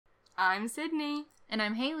I'm Sydney. And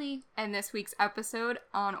I'm Haley. And this week's episode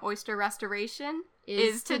on oyster restoration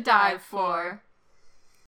is to dive for.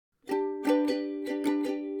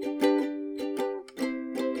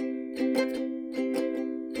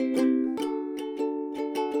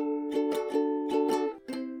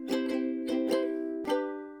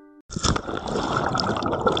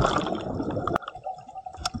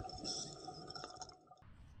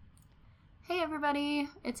 Hey everybody,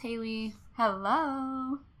 it's Haley.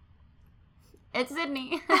 Hello. It's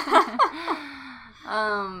Sydney.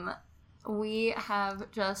 We have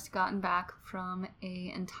just gotten back from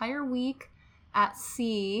an entire week at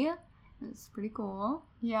sea. It's pretty cool.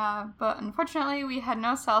 Yeah, but unfortunately we had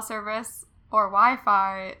no cell service or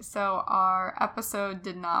Wi-Fi, so our episode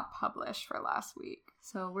did not publish for last week.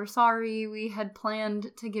 So we're sorry. We had planned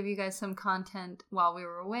to give you guys some content while we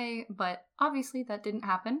were away, but obviously that didn't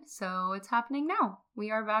happen, so it's happening now. We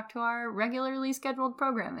are back to our regularly scheduled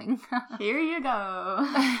programming. Here you go.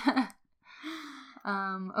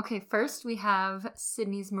 Okay, first we have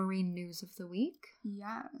Sydney's marine news of the week.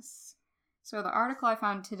 Yes. So the article I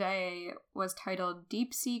found today was titled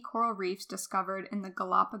Deep Sea Coral Reefs Discovered in the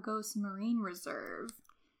Galapagos Marine Reserve.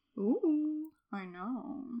 Ooh. I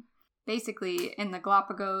know. Basically, in the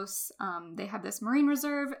Galapagos, they have this marine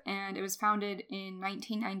reserve, and it was founded in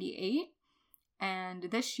 1998. And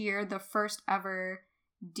this year, the first ever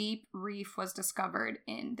deep reef was discovered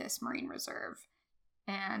in this marine reserve.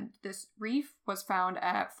 And this reef was found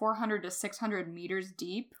at 400 to 600 meters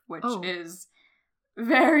deep, which is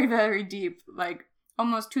very, very deep, like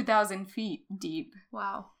almost 2,000 feet deep.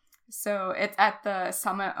 Wow. So it's at the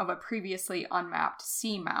summit of a previously unmapped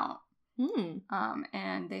seamount.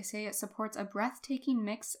 And they say it supports a breathtaking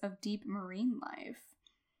mix of deep marine life.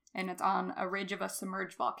 And it's on a ridge of a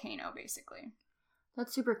submerged volcano, basically.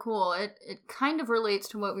 That's super cool. It kind of relates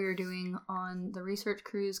to what we were doing on the research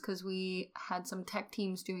cruise, because we had some tech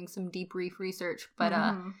teams doing some deep reef research, but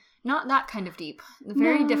not that kind of deep.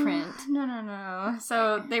 Very different. No.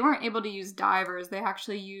 So they weren't able to use divers. They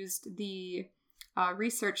actually used the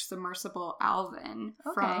research submersible Alvin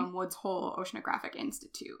from Woods Hole Oceanographic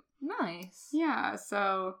Institute. Nice. Yeah,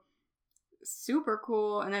 so super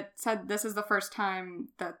cool. And it said this is the first time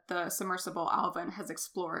that the submersible Alvin has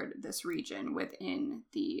explored this region within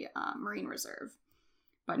the marine reserve.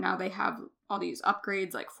 But now they have all these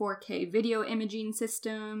upgrades like 4K video imaging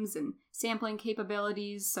systems and sampling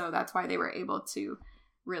capabilities. So that's why they were able to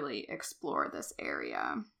really explore this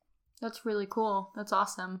area. That's really cool. That's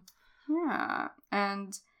awesome. Yeah.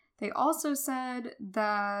 And they also said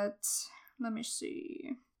that, let me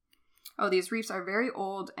see. Oh, these reefs are very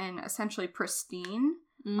old and essentially pristine,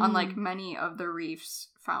 unlike many of the reefs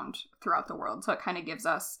found throughout the world. So it kind of gives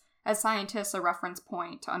us, as scientists, a reference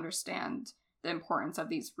point to understand the importance of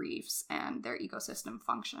these reefs and their ecosystem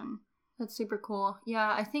function. That's super cool.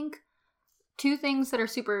 Yeah, I think two things that are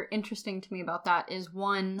super interesting to me about that is,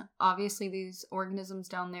 one, obviously these organisms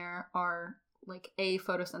down there are like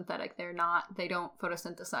photosynthetic. They don't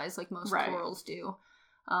photosynthesize like most corals do,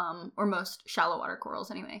 or most shallow water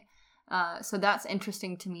corals anyway. So that's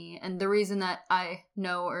interesting to me. And the reason that I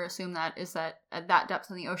know or assume that is that at that depth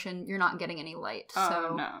in the ocean, you're not getting any light.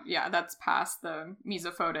 Oh, no. Yeah, that's past the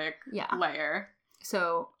mesophotic layer.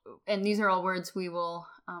 So, and these are all words we will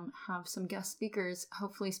have some guest speakers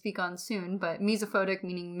hopefully speak on soon. But mesophotic,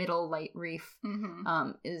 meaning middle light reef,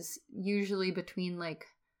 is usually between like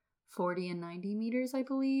 40 and 90 meters, I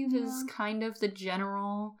believe, is kind of the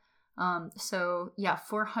general. So yeah,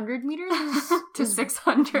 400 meters is to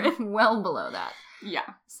 600, well below that.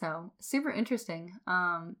 Yeah. So super interesting.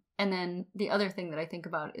 And then the other thing that I think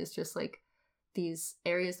about is just like these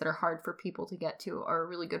areas that are hard for people to get to are a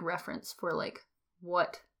really good reference for like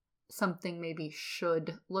what something maybe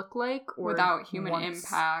should look like, or without human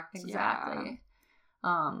impact. Exactly.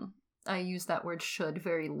 Yeah. I use that word should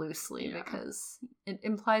very loosely because it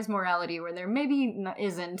implies morality where there maybe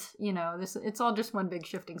isn't, it's all just one big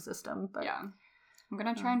shifting system. But yeah. I'm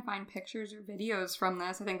going to try and find pictures or videos from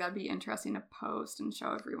this. I think that'd be interesting to post and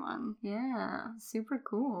show everyone. Yeah, super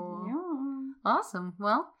cool. Yeah. Awesome.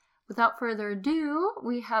 Well, without further ado,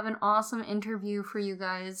 we have an awesome interview for you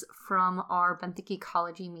guys from our benthic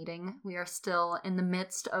ecology meeting. We are still in the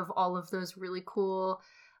midst of all of those really cool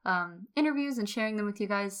interviews and sharing them with you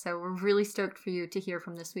guys, so we're really stoked for you to hear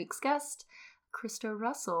from this week's guest, Christa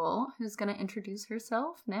Russell, who's going to introduce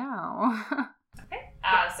herself now. Okay,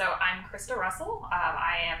 so I'm Christa Russell.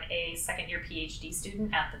 I am a second-year PhD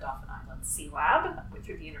student at the Dauphin Island Sea Lab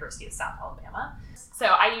through the University of South Alabama. So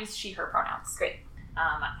I use she, her pronouns. Great.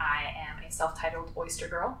 I am a self-titled oyster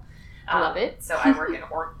girl. I love it. So I work in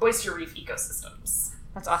oyster reef ecosystems.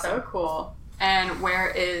 That's awesome. So cool. And where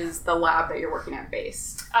is the lab that you're working at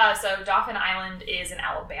based? So Dauphin Island is in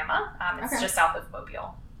Alabama. It's just south of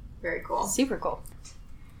Mobile. Very cool. Super cool.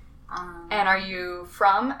 And are you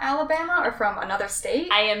from Alabama or from another state?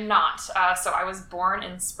 I am not. So I was born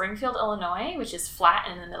in Springfield, Illinois, which is flat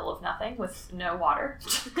and in the middle of nothing with no water.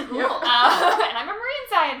 Cool. And I'm a marine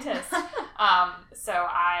scientist. So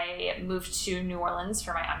I moved to New Orleans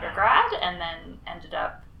for my undergrad and then ended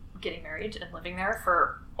up getting married and living there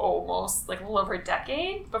for almost like a little over a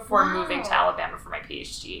decade before moving to Alabama for my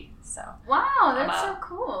PhD. So wow, that's so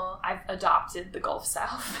cool. I've adopted the Gulf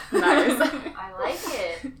South. Nice. I like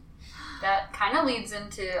it. That kind of leads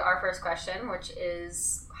into our first question, which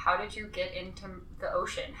is, how did you get into the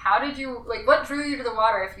ocean? How did you, like, what drew you to the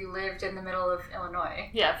water if you lived in the middle of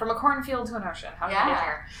Illinois? Yeah, from a cornfield to an ocean. How did I get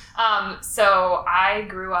here? So I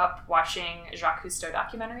grew up watching Jacques Cousteau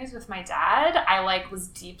documentaries with my dad. I, was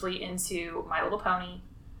deeply into My Little Pony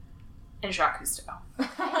and Jacques Cousteau.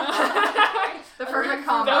 The perfect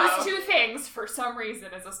combo. Those two things, for some reason,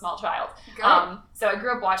 as a small child. So I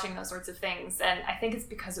grew up watching those sorts of things, and I think it's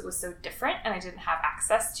because it was so different, and I didn't have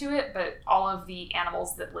access to it, but all of the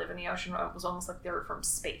animals that live in the ocean, it was almost like they were from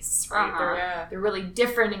space, right? They're really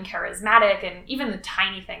different and charismatic, and even the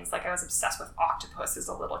tiny things, I was obsessed with octopus as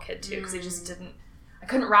a little kid, too, because I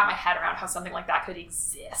couldn't wrap my head around how something like that could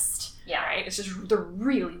exist. Yeah. Right? It's just, they're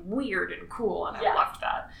really weird and cool, and I loved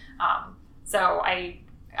that. So I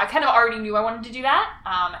kind of already knew I wanted to do that,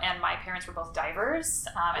 and my parents were both divers,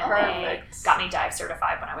 and they got me dive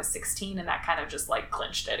certified when I was 16, and that kind of just,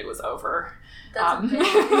 clinched it. It was over. That's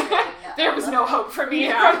there was no hope for me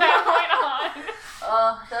from that point on.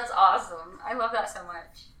 Oh, that's awesome. I love that so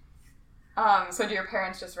much. So do your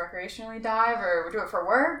parents just recreationally dive or do it for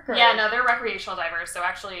work? Or? Yeah, no, they're recreational divers. So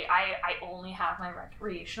actually, I only have my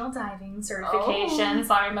recreational diving certification.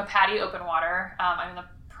 So I'm a PADI open water. I'm in the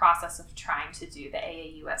process of trying to do the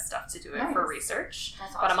AAUS stuff to do it for research.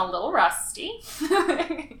 That's awesome. But I'm a little rusty.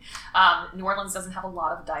 New Orleans doesn't have a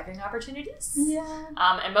lot of diving opportunities. Yeah.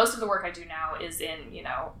 And most of the work I do now is in,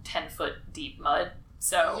 10-foot deep mud.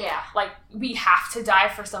 So, we have to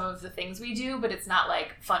dive for some of the things we do, but it's not,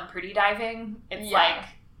 fun, pretty diving. It's,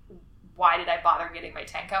 why did I bother getting my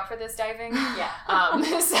tank out for this diving? Yeah.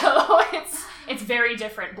 So, it's very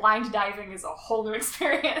different. Blind diving is a whole new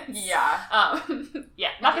experience. Yeah.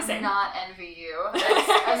 Not the same. Not envy you.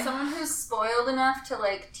 As someone who's spoiled enough to,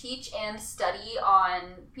 teach and study on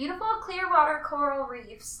beautiful clear water coral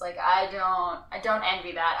reefs, I don't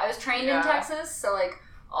envy that. I was trained in Texas, so,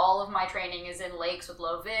 all of my training is in lakes with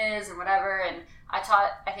low vis and whatever, and I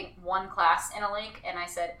taught, I think, one class in a lake, and I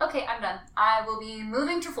said, okay, I'm done. I will be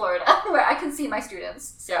moving to Florida, where I can see my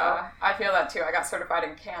students. So. Yeah, I feel that too. I got certified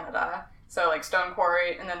in Canada, so, Stone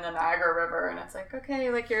Quarry, and then the Niagara River, and it's okay,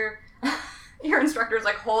 your instructor's,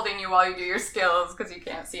 holding you while you do your skills, because you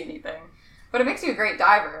can't see anything. But it makes you a great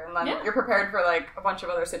diver, and then you're prepared for, a bunch of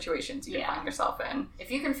other situations you can find yourself in.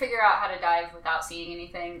 If you can figure out how to dive without seeing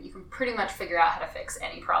anything, you can pretty much figure out how to fix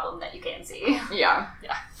any problem that you can see. Yeah.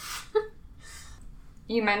 Yeah.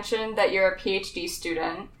 You mentioned that you're a PhD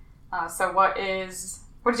student. So what does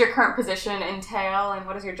your current position entail, and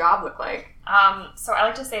what does your job look like? So I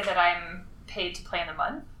like to say that I'm paid to play in the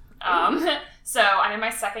mud. So I'm in my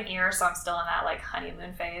second year, so I'm still in that,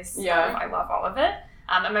 honeymoon phase. Yeah. I love all of it.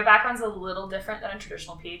 And my background's a little different than a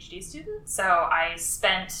traditional PhD student. So I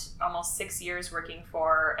spent almost 6 years working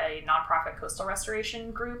for a nonprofit coastal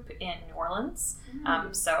restoration group in New Orleans.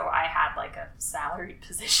 So I had a salaried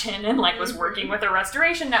position and was working with a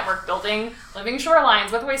restoration network, building living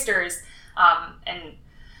shorelines with oysters. And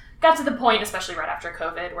got to the point, especially right after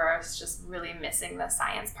COVID, where I was just really missing the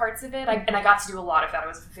science parts of it. And I got to do a lot of that. I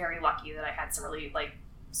was very lucky that I had some really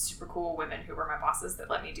super cool women who were my bosses that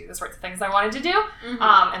let me do the sorts of things I wanted to do,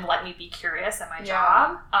 and let me be curious in my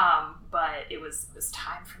job. But it was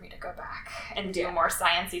time for me to go back and do more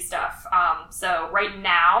sciencey stuff. So right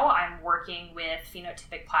now I'm working with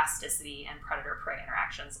phenotypic plasticity and predator-prey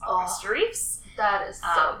interactions on oyster reefs. That is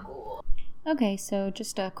so cool. Okay, so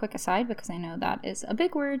just a quick aside, because I know that is a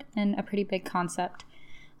big word and a pretty big concept.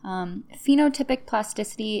 Phenotypic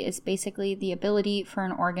plasticity is basically the ability for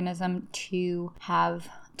an organism to have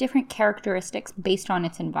different characteristics based on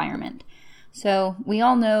its environment. So we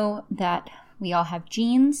all know that we all have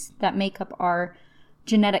genes that make up our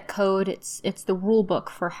genetic code. It's the rule book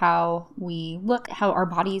for how we look, how our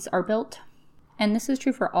bodies are built. And this is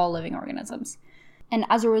true for all living organisms. And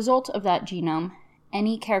as a result of that genome,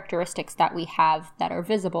 any characteristics that we have that are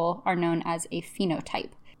visible are known as a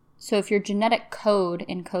phenotype. So if your genetic code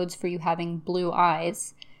encodes for you having blue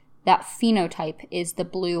eyes, that phenotype is the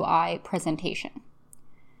blue eye presentation.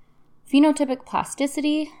 Phenotypic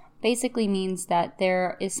plasticity basically means that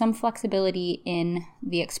there is some flexibility in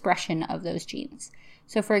the expression of those genes.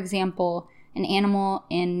 So for example, an animal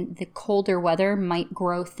in the colder weather might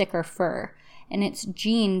grow thicker fur, and its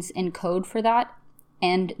genes encode for that,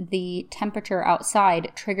 and the temperature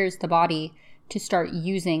outside triggers the body to start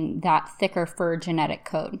using that thicker fur genetic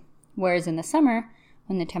code. Whereas in the summer,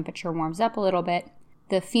 when the temperature warms up a little bit,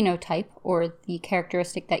 the phenotype, or the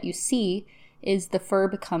characteristic that you see, is the fur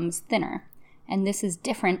becomes thinner. And this is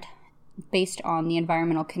different based on the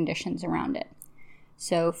environmental conditions around it.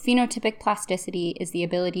 So phenotypic plasticity is the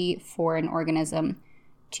ability for an organism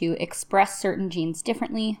to express certain genes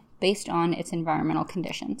differently based on its environmental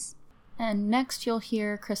conditions. And next you'll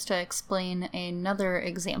hear Christa explain another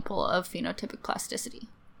example of phenotypic plasticity.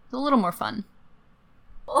 It's a little more fun.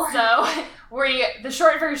 So, the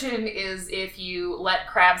short version is if you let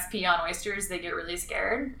crabs pee on oysters, they get really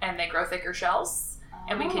scared and they grow thicker shells.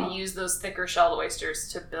 And we can use those thicker shelled oysters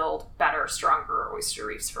to build better, stronger oyster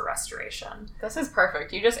reefs for restoration. This is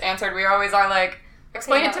perfect. You just answered. We always are like,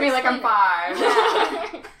 explain it to me like I'm 5.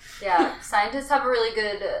 Yeah. Yeah, scientists have a really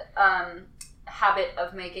good habit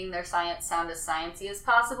of making their science sound as sciencey as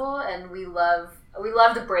possible, and we love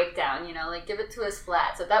the breakdown, like give it to us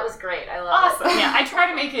flat. So that was great. I love it. Awesome. Yeah, I try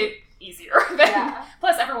to make it easier.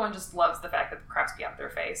 Plus, everyone just loves the fact that the crabs pee up their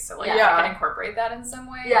face, so I can incorporate that in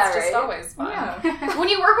some way. Yeah, it's just always fun. Yeah. When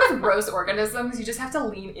you work with gross organisms, you just have to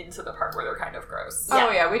lean into the part where they're kind of gross. Yeah.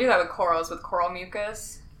 Oh yeah, we do that with corals, with coral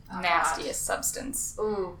mucus. Nastiest substance.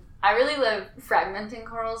 Ooh, I really love fragmenting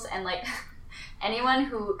corals, and anyone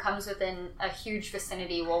who comes within a huge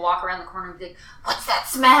vicinity will walk around the corner and be like, "What's that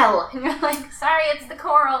smell?" And you're like, "Sorry, it's the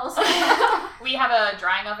corals." We have a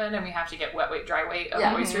drying oven, and we have to get wet weight, dry weight of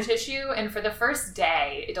oyster tissue. And for the first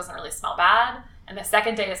day, it doesn't really smell bad. And the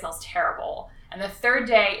second day, it smells terrible. And the third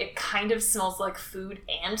day, it kind of smells like food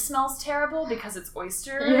and smells terrible because it's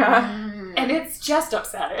oyster. Yeah. And it's just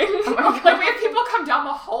upsetting. Oh we have people come down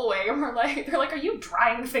the hallway and they're like, "Are you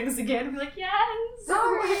drying things again?" And we're like, "Yes."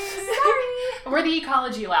 Sorry. We're the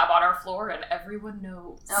ecology lab on our floor and everyone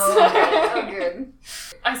knows. Oh, good.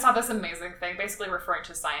 I saw this amazing thing, basically referring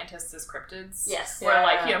to scientists as cryptids. Yes.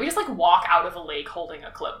 Where we just walk out of a lake holding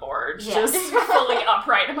a clipboard, just fully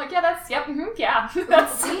upright. I'm like, that's it.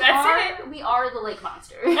 We are the lake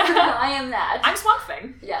monster. I am that. I'm Swamp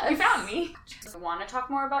Thing. Yes. You found me. Want to talk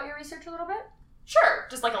more about your research a little bit? Sure,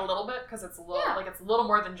 just a little bit, because it's a little it's a little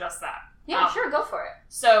more than just that. Yeah, sure, go for it.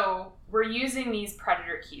 So we're using these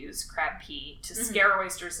predator cues, crab pee, to scare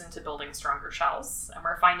oysters into building stronger shells, and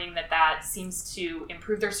we're finding that seems to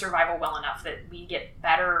improve their survival well enough that we get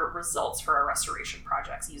better results for our restoration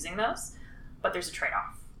projects using those. But there's a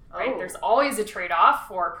trade-off. Right? There's always a trade-off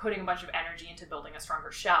for putting a bunch of energy into building a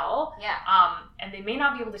stronger shell. Yeah. And they may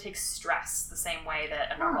not be able to take stress the same way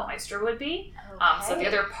that a normal oyster would be. Okay. So the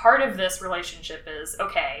other part of this relationship is,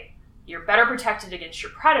 okay, you're better protected against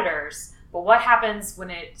your predators, but what happens when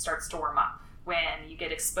it starts to warm up? When you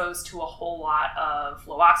get exposed to a whole lot of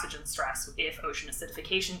low oxygen stress if ocean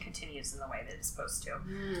acidification continues in the way that it's supposed to.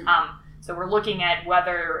 So we're looking at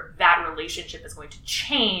whether that relationship is going to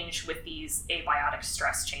change with these abiotic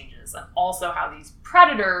stress changes, and also how these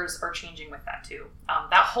predators are changing with that too.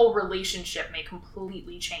 That whole relationship may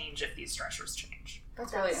completely change if these stressors change.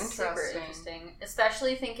 That's really interesting. Super interesting.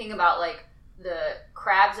 Especially thinking about the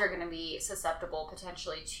crabs are going to be susceptible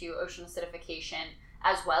potentially to ocean acidification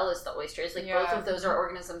as well as the oysters. Both of those are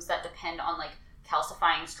organisms that depend on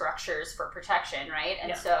calcifying structures for protection, right?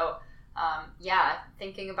 And so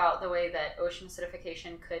thinking about the way that ocean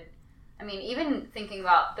acidification could, even thinking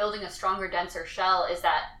about building a stronger, denser shell, is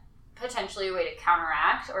that potentially a way to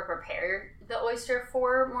counteract or prepare the oyster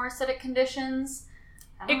for more acidic conditions?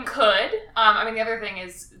 It could. The other thing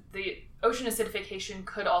is the ocean acidification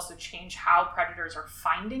could also change how predators are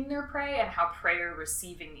finding their prey and how prey are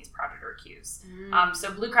receiving these predator cues.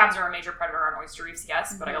 So blue crabs are a major predator on oyster reefs,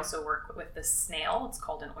 yes, but I also work with this snail. It's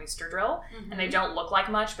called an oyster drill, and they don't look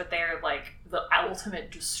like much, but they're the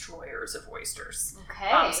ultimate destroyers of oysters.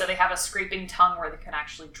 Okay. So they have a scraping tongue where they can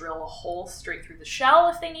actually drill a hole straight through the shell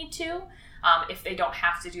if they need to. If they don't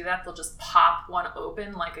have to do that, they'll just pop one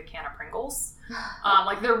open like a can of Pringles.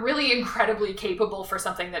 They're really incredibly capable for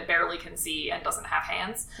something that barely can see and doesn't have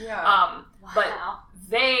hands. Yeah. But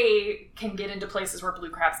they can get into places where blue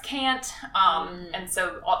crabs can't. And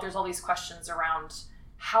so there's all these questions around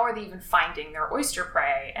how are they even finding their oyster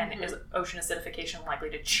prey, and is ocean acidification likely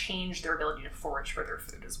to change their ability to forage for their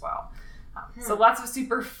food as well? So lots of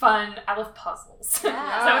super fun, I love puzzles.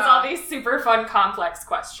 Yeah. So it's all these super fun, complex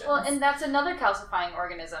questions. Well, and that's another calcifying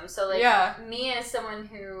organism. So, me as someone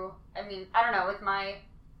who, I don't know, with my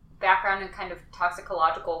background in kind of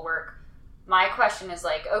toxicological work, my question is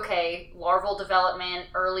like, okay, larval development,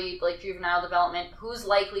 early like juvenile development, who's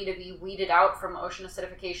likely to be weeded out from ocean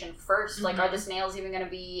acidification first? Like, are the snails even going to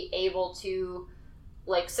be able to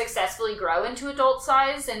like successfully grow into adult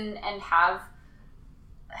size and have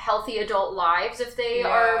healthy adult lives if they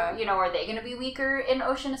are, you know, are they going to be weaker in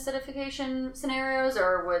ocean acidification scenarios,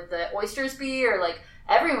 or would the oysters be, or like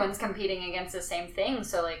everyone's competing against the same thing?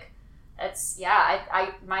 So like, it's,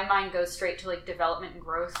 I my mind goes straight to like development and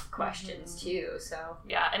growth questions too. So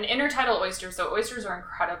yeah, an intertidal oyster. So oysters are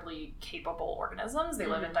incredibly capable organisms. They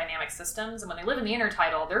live in dynamic systems, and when they live in the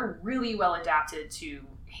intertidal, they're really well adapted to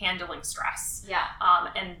handling stress. Yeah.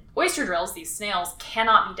 And oyster drills, these snails,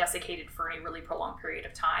 cannot be desiccated for any really prolonged period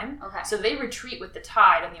of time. Okay. So they retreat with the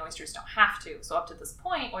tide, and the oysters don't have to. So up to this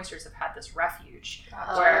point, oysters have had this refuge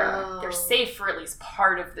where they're safe for at least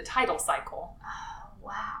part of the tidal cycle.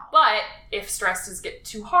 Wow. But if stresses get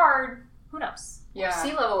too hard, who knows? Yeah.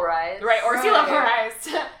 Sea level rise. Right, or sea level rise.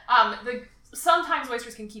 Sometimes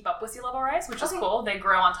oysters can keep up with sea level rise, which is cool. They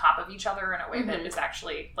grow on top of each other in a way that is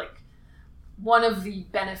actually, like, one of the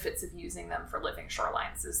benefits of using them for living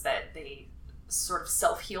shorelines is that they sort of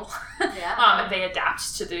self-heal. Yeah. They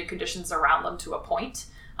adapt to the conditions around them to a point.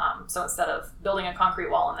 So instead of building a concrete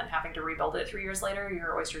wall and then having to rebuild it 3 years later,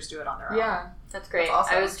 your oysters do it on their own. Yeah, that's great. That's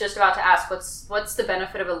awesome. I was just about to ask, what's the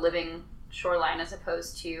benefit of a living shoreline as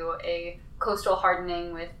opposed to a coastal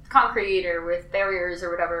hardening with concrete or with barriers or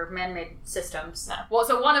whatever, man-made systems? Yeah. Well,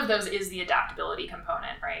 so one of those is the adaptability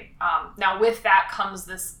component, right? Now with that comes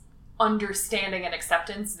this understanding and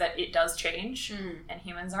acceptance that it does change, and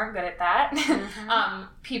humans aren't good at that.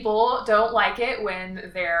 People don't like it when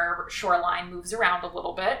their shoreline moves around a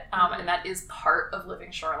little bit, and that is part of living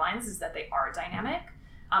shorelines, is that they are dynamic.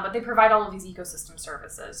 But they provide all of these ecosystem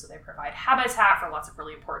services. So they provide habitat for lots of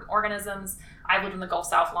really important organisms. I've lived in the Gulf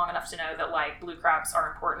South long enough to know that, like, blue crabs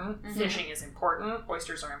are important. Fishing is important.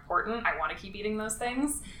 Oysters are important. I want to keep eating those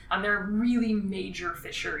things. They're really major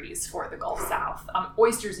fisheries for the Gulf South.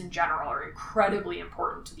 Oysters in general are incredibly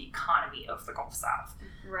important to the economy of the Gulf South.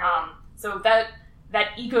 Right. So that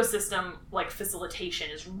ecosystem, like, facilitation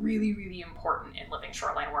is really, really important in living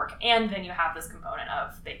shoreline work. And then you have this component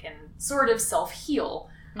of they can sort of self-heal.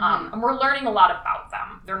 And we're learning a lot about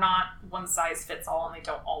them. They're not one size fits all, and they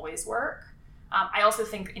don't always work. I also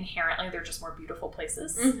think inherently they're just more beautiful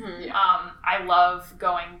places. I love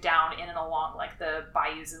going down in and along like the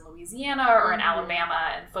bayous in Louisiana or in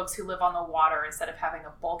Alabama, and folks who live on the water, instead of having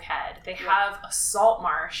a bulkhead, they have a salt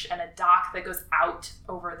marsh and a dock that goes out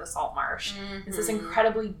over the salt marsh. It's this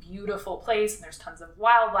incredibly beautiful place, and there's tons of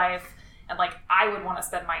wildlife, and like I would want to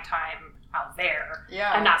spend my time out there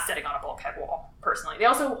and not sitting on a bulkhead wall personally. They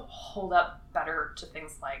also hold up better to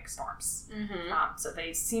things like storms. So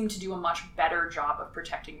they seem to do a much better job of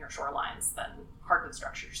protecting your shorelines than hardened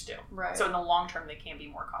structures do. Right. So in the long term, they can be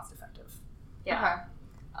more cost effective. Yeah. Okay.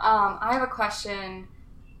 I have a question.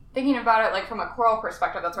 Thinking about it, like, from a coral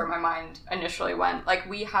perspective, that's where my mind initially went. Like,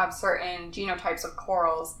 we have certain genotypes of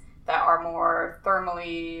corals that are more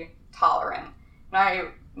thermally tolerant. And I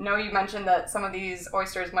know you mentioned that some of these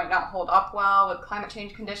oysters might not hold up well with climate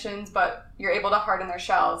change conditions, but you're able to harden their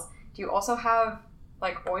shells. Do you also have,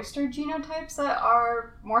 like, oyster genotypes that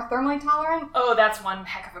are more thermally tolerant? Oh, that's one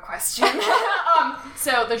heck of a question.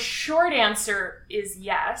 So the short answer is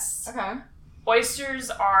yes. Okay. Oysters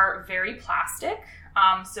are very plastic.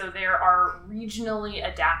 So there are regionally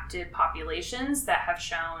adapted populations that have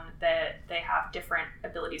shown that they have different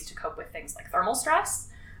abilities to cope with things like thermal stress.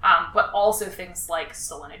 But also things like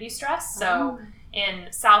salinity stress. So in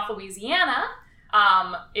South Louisiana,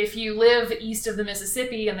 if you live east of the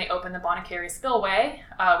Mississippi and they open the Bonacary Spillway,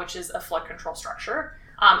 which is a flood control structure,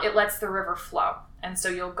 it lets the river flow. And so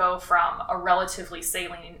you'll go from a relatively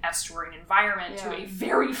saline estuarine environment to a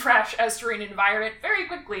very fresh estuarine environment very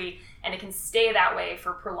quickly, and it can stay that way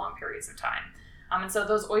for prolonged periods of time. And so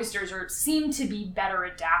those oysters seem to be better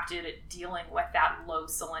adapted at dealing with that low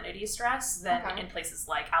salinity stress than in places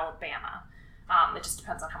like Alabama. It just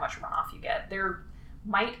depends on how much runoff you get. There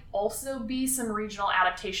might also be some regional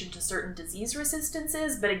adaptation to certain disease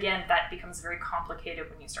resistances, but again, that becomes very complicated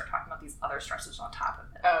when you start talking about these other stressors on top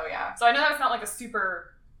of it. Oh, yeah. So I know that's not like a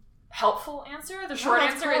super helpful answer. The short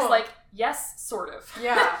answer is like, yes, sort of.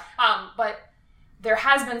 Yeah. But there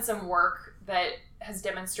has been some work that has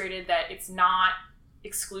demonstrated that it's not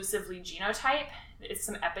exclusively genotype. It's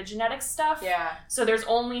some epigenetic stuff. Yeah. So there's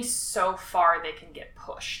only so far they can get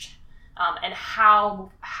pushed. And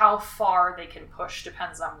how far they can push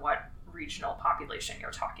depends on what regional population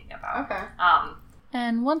you're talking about. Okay.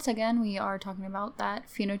 And once again, we are talking about that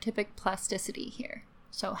phenotypic plasticity here.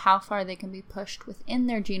 So how far they can be pushed within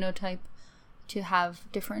their genotype to have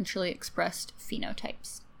differentially expressed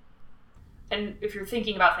phenotypes. And if you're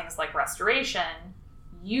thinking about things like restoration,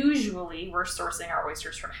 usually we're sourcing our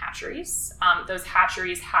oysters from hatcheries. Those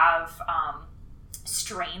hatcheries have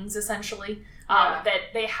strains, essentially,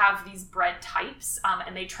 that they have these bred types,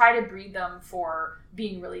 and they try to breed them for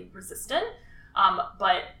being really resistant.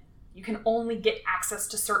 But you can only get access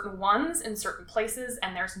to certain ones in certain places,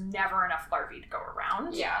 and there's never enough larvae to go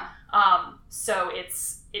around. Yeah. So it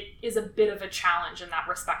is a bit of a challenge in that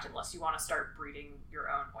respect, unless you want to start breeding your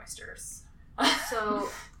own oysters. So,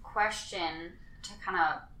 question to kind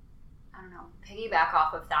of, piggyback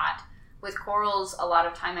off of that. With corals, a lot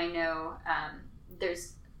of time I know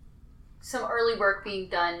there's some early work being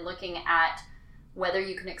done looking at whether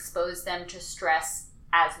you can expose them to stress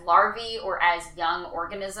as larvae or as young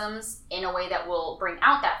organisms in a way that will bring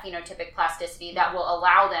out that phenotypic plasticity that will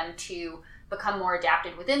allow them to become more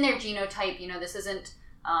adapted within their genotype. This isn't,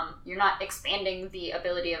 you're not expanding the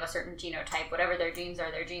ability of a certain genotype. Whatever their genes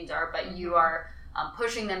are, but you are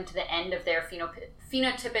pushing them to the end of their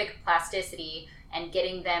phenotypic plasticity and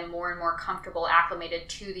getting them more and more comfortable, acclimated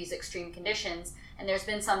to these extreme conditions. And there's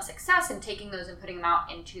been some success in taking those and putting them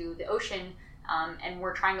out into the ocean. And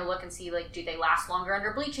we're trying to look and see, do they last longer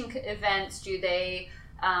under bleaching events? Do they,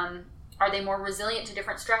 are they more resilient to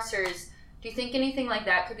different stressors? Do you think anything like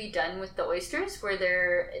that could be done with the oysters, where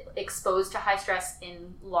they're exposed to high stress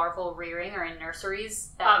in larval rearing or in nurseries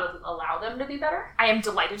that would allow them to be better? I am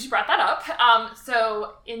delighted you brought that up.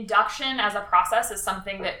 So induction as a process is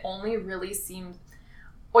something that only really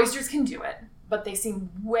oysters can do it, but they seem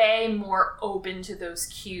way more open to those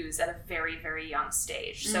cues at a very, very young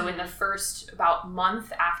stage. So in the first about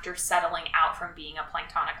month after settling out from being a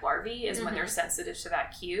planktonic larvae is when they're sensitive to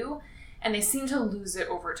that cue, and they seem to lose it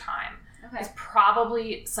over time. Okay. It's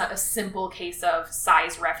probably a simple case of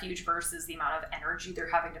size refuge versus the amount of energy they're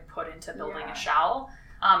having to put into building a shell.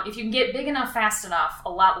 If you can get big enough fast enough,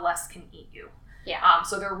 a lot less can eat you. Yeah.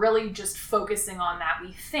 So they're really just focusing on that,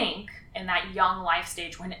 we think, in that young life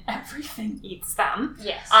stage when everything eats them.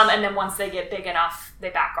 Yes. And then once they get big enough,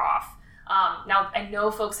 they back off. Now, I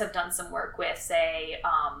know folks have done some work with, say,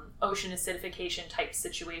 ocean acidification type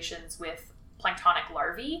situations with planktonic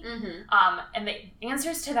larvae. And the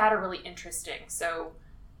answers to that are really interesting. So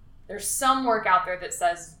there's some work out there that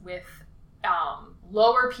says with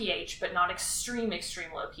lower pH, but not extreme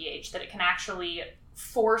low pH, that it can actually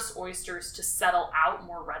force oysters to settle out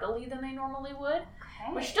more readily than they normally would,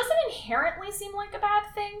 which doesn't inherently seem like a bad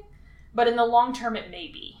thing, but in the long term it may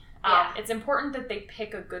be. It's important that they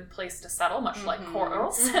pick a good place to settle, much like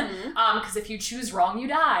corals, because if you choose wrong, you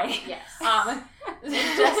die. Yes. We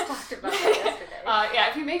just talked about that yesterday.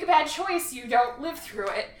 If you make a bad choice, you don't live through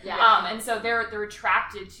it. Yeah. And so they're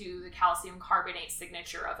attracted to the calcium carbonate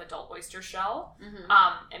signature of adult oyster shell.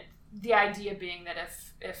 And the idea being that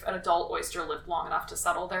if an adult oyster lived long enough to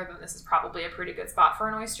settle there, then this is probably a pretty good spot for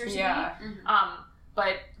an oyster to be.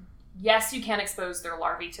 But yes, you can expose their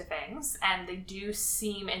larvae to things, and they do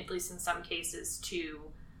seem, at least in some cases, to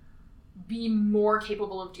be more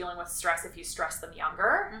capable of dealing with stress if you stress them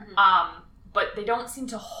younger. But they don't seem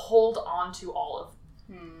to hold on to all of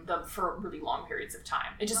them for really long periods of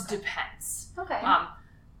time. It just depends. Okay.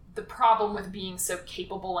 The problem with being so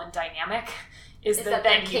capable and dynamic is that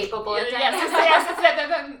they're capable and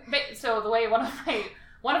dynamic. So the way one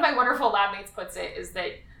of my wonderful lab mates puts it is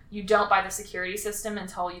that you don't buy the security system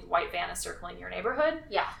until the white van is circling your neighborhood.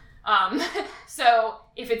 Yeah. So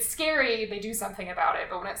if it's scary, they do something about it.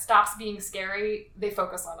 But when it stops being scary, they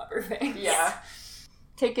focus on other things. Yeah.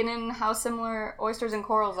 Taking in how similar oysters and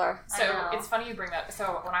corals are. So it's funny you bring that.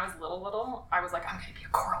 So when I was little, I was like, I'm going to be a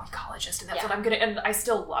coral ecologist, and that's what I'm going to, and I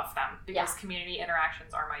still love them because community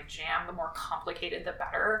interactions are my jam. The more complicated, the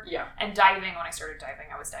better. Yeah. And diving, when I started diving,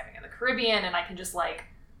 I was diving in the Caribbean, and I can just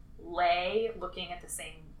lay looking at the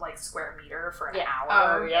same square meter for an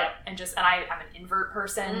hour. And I'm an invert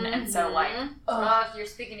person, and so you're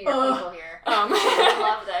speaking to your people here. I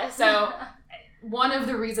love this. So one of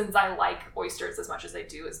the reasons I like oysters as much as I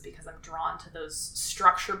do is because I'm drawn to those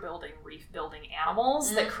structure building, reef building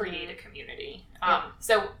animals that create a community.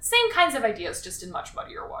 So same kinds of ideas, just in much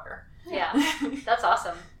muddier water. Yeah, that's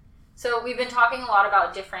awesome. So we've been talking a lot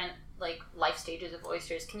about different life stages of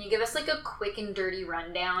oysters. Can you give us a quick and dirty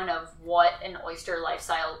rundown of what an oyster life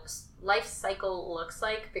cycle looks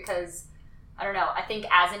like? Because I don't know, I think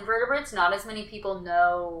as invertebrates, not as many people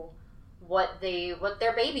know what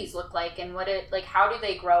their babies look like and how do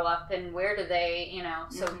they grow up and where do they,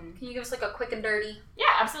 so can you give us a quick and dirty? Yeah,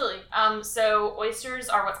 absolutely. So oysters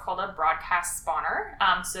are what's called a broadcast spawner.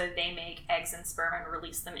 So they make eggs and sperm and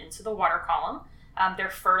release them into the water column. They're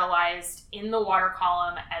fertilized in the water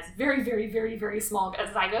column as very, very, very, very small as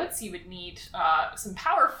zygotes. You would need some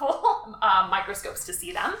powerful microscopes to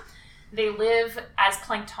see them. They live as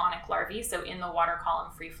planktonic larvae, so in the water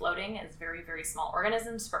column, free-floating as very, very small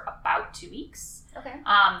organisms for about 2 weeks. Okay.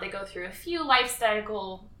 They go through a few life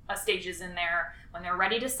cycle stages in there. When they're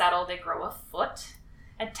ready to settle, they grow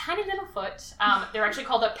a tiny little foot. They're actually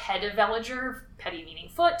called a pedivillager, pedi meaning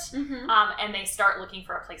foot, and they start looking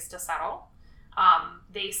for a place to settle.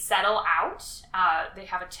 They settle out. They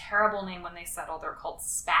have a terrible name when they settle. They're called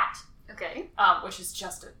spat. Okay. Which is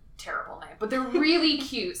just a terrible name, but they're really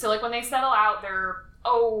cute. So like when they settle out,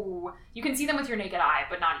 you can see them with your naked eye,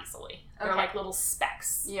 but not easily. They're like little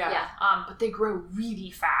specks. Yeah. But they grow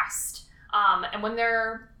really fast. And when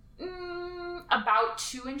they're about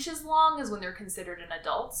 2 inches long is when they're considered an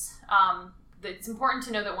adult. It's important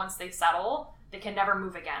to know that once they settle, they can never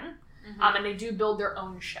move again. And they do build their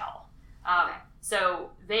own shell. So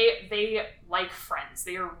they like friends.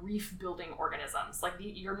 They are reef-building organisms. Like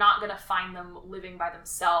you're not going to find them living by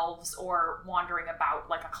themselves or wandering about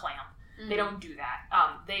like a clam. They don't do that.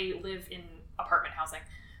 They live in apartment housing.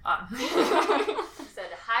 You said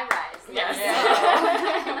high rise. Yes.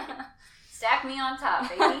 Yeah. Stack me on top,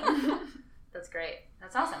 baby. That's great.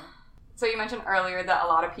 That's awesome. So you mentioned earlier that a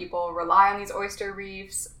lot of people rely on these oyster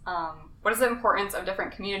reefs. What is the importance of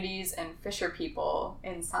different communities and fisher people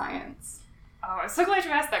in science? Oh, I'm so glad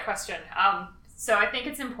you asked that question. So I think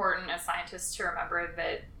it's important as scientists to remember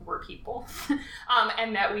that we're people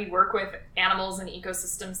and that we work with animals and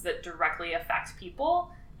ecosystems that directly affect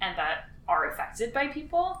people and that are affected by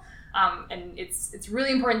people. And it's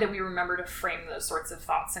really important that we remember to frame those sorts of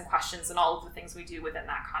thoughts and questions and all of the things we do within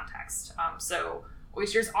that context. So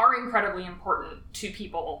oysters are incredibly important to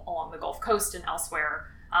people along the Gulf Coast and elsewhere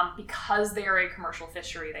because they are a commercial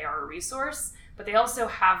fishery, they are a resource, but they also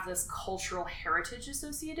have this cultural heritage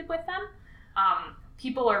associated with them.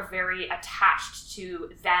 People are very attached to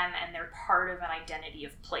them and they're part of an identity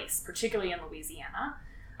of place, particularly in Louisiana.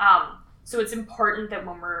 So it's important that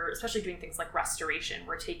when we're especially doing things like restoration,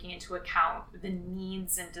 we're taking into account the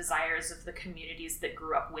needs and desires of the communities that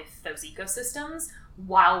grew up with those ecosystems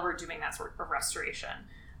while we're doing that sort of restoration.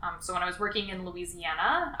 So when I was working in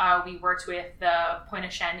Louisiana, we worked with the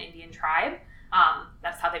Pointe-au-Chien Indian tribe.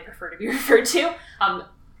 That's how they prefer to be referred to.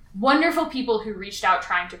 Wonderful people who reached out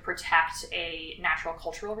trying to protect a natural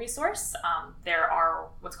cultural resource. There are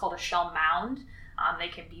what's called a shell mound. They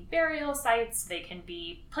can be burial sites. They can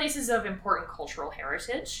be places of important cultural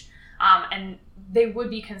heritage. And they would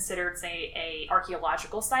be considered, say, a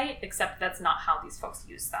archaeological site, except that's not how these folks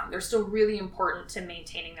use them. They're still really important to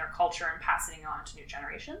maintaining their culture and passing it on to new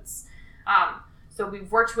generations. So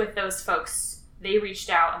we've worked with those folks. They reached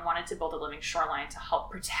out and wanted to build a living shoreline to help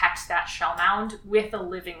protect that shell mound with a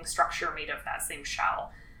living structure made of that same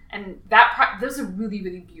shell. And that was a really,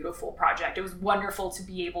 really beautiful project. It was wonderful to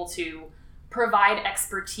be able to provide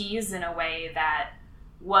expertise in a way that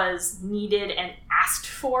was needed and asked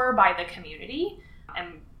for by the community,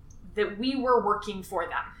 and that we were working for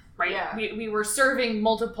them, right? Yeah. We were serving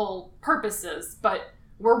multiple purposes, but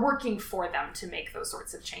we're working for them to make those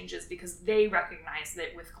sorts of changes because they recognize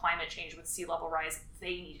that with climate change, with sea level rise,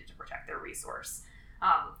 they needed to protect their resource.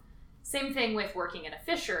 Same thing with working in a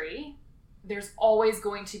fishery. There's always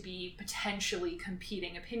going to be potentially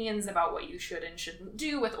competing opinions about what you should and shouldn't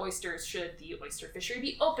do with oysters. Should the oyster fishery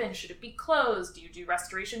be open? Should it be closed? Do you do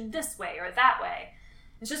restoration this way or that way?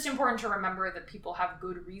 It's just important to remember that people have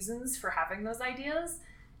good reasons for having those ideas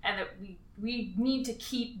and that we need to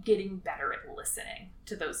keep getting better at listening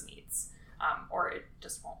to those needs, or it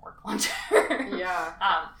just won't work long term. Yeah.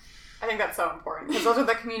 I think that's so important because those are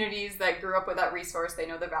the communities that grew up with that resource. They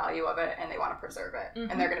know the value of it and they want to preserve it.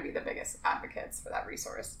 And they're going to be the biggest advocates for that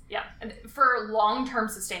resource. Yeah. And for long-term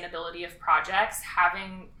sustainability of projects,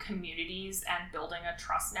 having communities and building a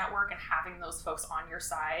trust network and having those folks on your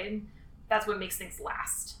side, that's what makes things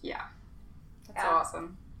last. Yeah. That's so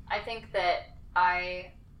awesome. I think that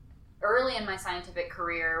early in my scientific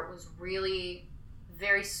career was really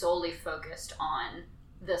very solely focused on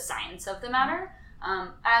the science of the matter.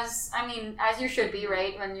 As you should be,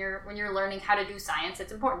 right? When you're learning how to do science,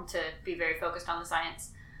 it's important to be very focused on the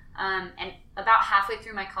science. And about halfway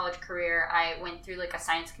through my college career, I went through like a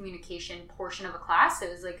science communication portion of a class.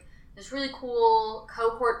 It was like this really cool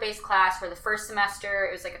cohort-based class where the first semester,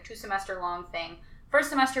 it was like a 2-semester long thing. First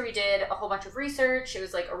semester we did a whole bunch of research. It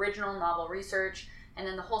was like original novel research. And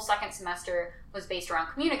then the whole second semester was based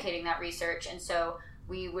around communicating that research. And so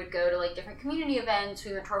we would go to like different community events.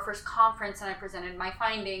 We went to our first conference and I presented my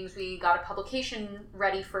findings. We got a publication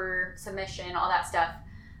ready for submission, all that stuff.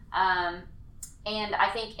 And I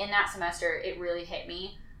think in that semester, it really hit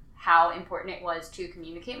me how important it was to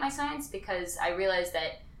communicate my science, because I realized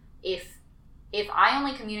that if I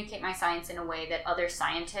only communicate my science in a way that other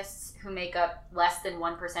scientists who make up less than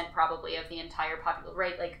 1% probably of the entire population,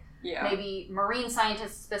 right? Like maybe marine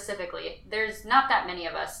scientists specifically, there's not that many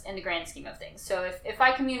of us in the grand scheme of things. So if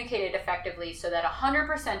I communicate it effectively so that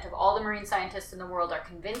 100% of all the marine scientists in the world are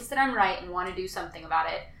convinced that I'm right and want to do something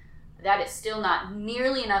about it, that is still not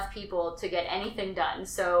nearly enough people to get anything done.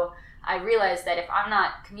 So I realized that if I'm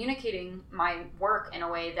not communicating my work in a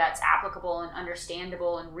way that's applicable and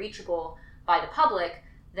understandable and reachable by the public,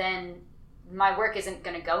 then my work isn't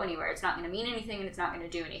going to go anywhere. It's not going to mean anything, and it's not going to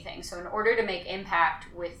do anything. So in order to make impact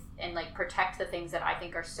with and like protect the things that I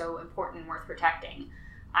think are so important and worth protecting,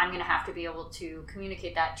 I'm going to have to be able to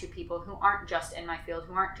communicate that to people who aren't just in my field,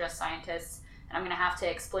 who aren't just scientists. And I'm going to have to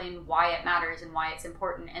explain why it matters and why it's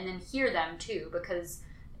important, and then hear them too, because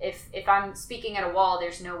if I'm speaking at a wall,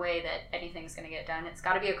 there's no way that anything's going to get done. It's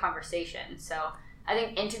got to be a conversation. So I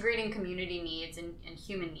think integrating community needs and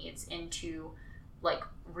human needs into like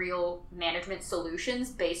real management solutions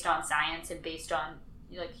based on science and based on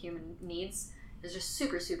like human needs is just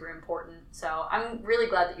super, super important. So I'm really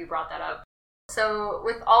glad that you brought that up. So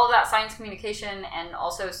with all of that science communication and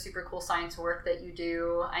also super cool science work that you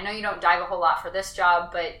do, I know you don't dive a whole lot for this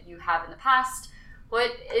job, but you have in the past.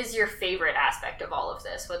 What is your favorite aspect of all of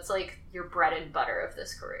this? What's like your bread and butter of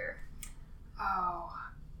this career?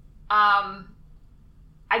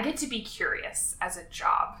 I get to be curious as a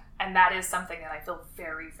job, and that is something that I feel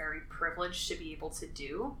very, very privileged to be able to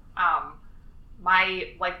do.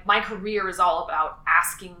 My career is all about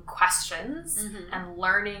asking questions and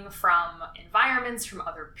learning from environments, from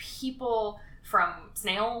other people, from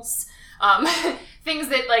snails, things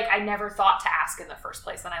that like I never thought to ask in the first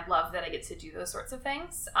place, and I love that I get to do those sorts of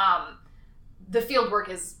things. The field work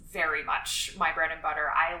is very much my bread and butter.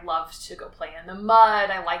 I love to go play in the mud.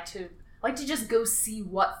 I like to just go see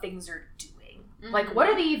what things are doing. Like, what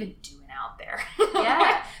are they even doing out there?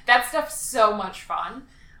 Yeah. That stuff's so much fun.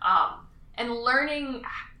 And learning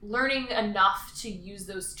enough to use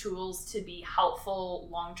those tools to be helpful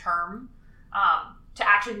long-term, to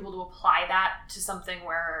actually be able to apply that to something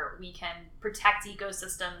where we can protect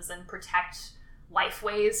ecosystems and protect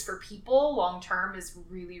lifeways for people long-term is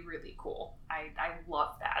really, really cool. I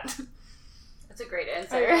love that. That's a great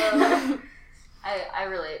answer.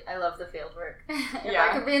 I love the field work. If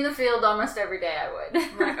I could be in the field almost every day, I would.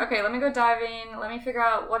 I'm like, okay, let me go diving. Let me figure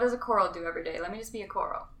out, what does a coral do every day? Let me just be a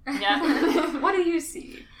coral. Yeah. What do you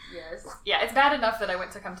see? Yes. Yeah, it's bad enough that I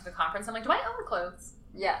went to come to the conference. I'm like, do I own clothes?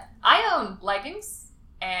 Yeah. I own leggings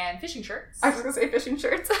and fishing shirts. I was going to say fishing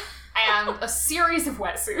shirts. And a series of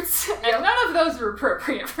wetsuits. And none of those were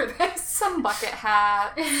appropriate for this. Some bucket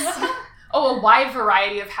hats. A wide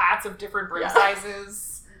variety of hats of different brim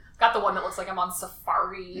sizes. Got the one that looks like I'm on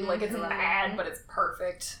safari. Like, it's bad, but it's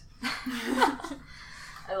perfect.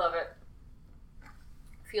 I love it.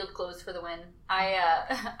 Field clothes for the win.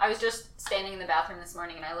 I was just standing in the bathroom this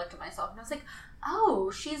morning and I looked at myself and I was like, oh,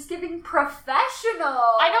 she's giving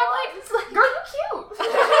professional. I know, like, girl, you're cute.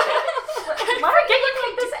 Why are you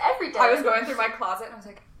like this every day? I was going through my closet and I was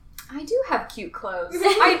like, I do have cute clothes.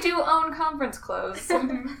 I do own conference clothes.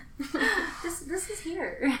 This is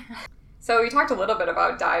here. So we talked a little bit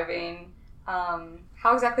about diving.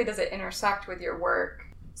 How exactly does it intersect with your work?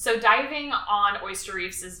 So diving on oyster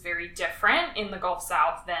reefs is very different in the Gulf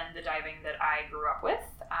South than the diving that I grew up with.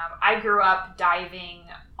 I grew up diving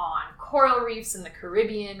on coral reefs in the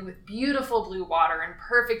Caribbean with beautiful blue water and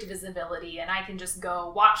perfect visibility, and I can just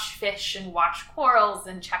go watch fish and watch corals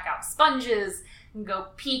and check out sponges and go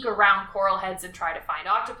peek around coral heads and try to find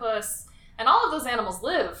octopus. And all of those animals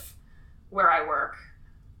live where I work,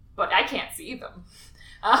 but I can't see them.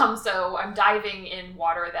 So I'm diving in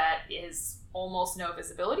water that is almost no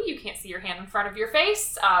visibility. You can't see your hand in front of your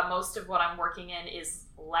face. Most of what I'm working in is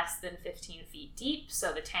less than 15 feet deep,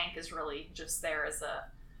 so the tank is really just there as a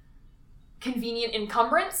convenient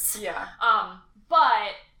encumbrance. Yeah.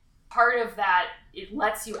 But part of that, it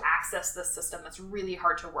lets you access this system that's really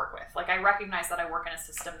hard to work with. Like, I recognize that I work in a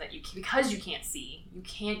system that because you can't see, you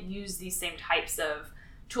can't use these same types of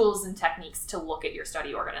tools and techniques to look at your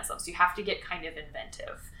study organisms. You have to get kind of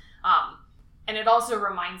inventive. And it also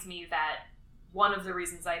reminds me that one of the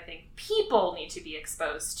reasons I think people need to be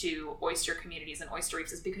exposed to oyster communities and oyster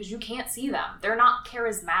reefs is because you can't see them. They're not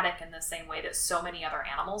charismatic in the same way that so many other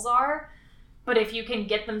animals are. But if you can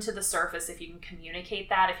get them to the surface, if you can communicate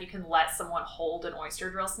that, if you can let someone hold an oyster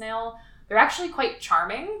drill snail, they're actually quite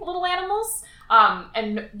charming little animals.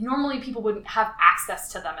 And normally people wouldn't have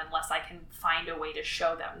access to them unless I can find a way to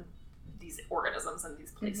show them these organisms and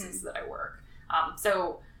these places that I work.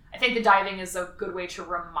 So I think the diving is a good way to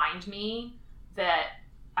remind me that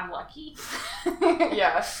I'm lucky.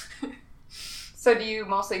 Yeah. So do you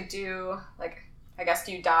mostly do, like, I guess,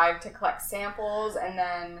 do you dive to collect samples, and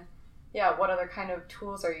then, yeah, what other kind of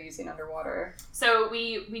tools are you using underwater? So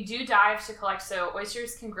we do dive to collect, so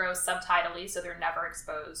oysters can grow subtidally, so they're never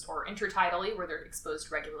exposed, or intertidally, where they're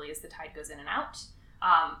exposed regularly as the tide goes in and out.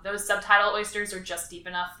 Those subtidal oysters are just deep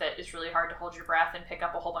enough that it's really hard to hold your breath and pick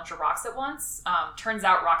up a whole bunch of rocks at once. Turns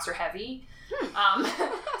out rocks are heavy.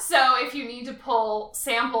 So if you need to pull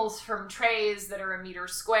samples from trays that are a meter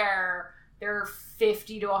square, they're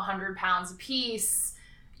 50 to 100 pounds a piece.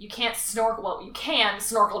 You can't snorkel. Well, you can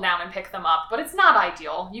snorkel down and pick them up, but it's not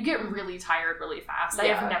ideal. You get really tired really fast. Yeah.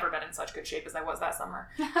 I have never been in such good shape as I was that summer.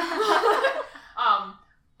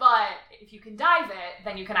 But if you can dive it,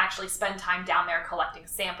 then you can actually spend time down there collecting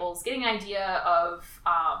samples, getting an idea of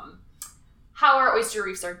how our oyster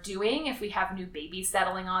reefs are doing, if we have new babies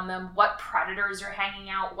settling on them, what predators are hanging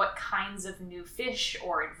out, what kinds of new fish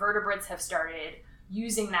or invertebrates have started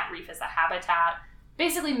using that reef as a habitat.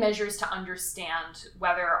 Basically measures to understand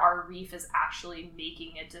whether our reef is actually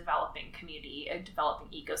making a developing community, a developing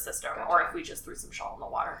ecosystem, Gotcha. or if we just threw some shell in the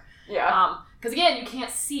water. Yeah. Because again, you can't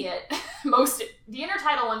see it. The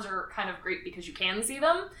intertidal ones are kind of great because you can see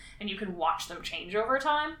them and you can watch them change over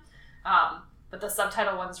time. But the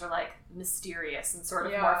subtidal ones are like mysterious and sort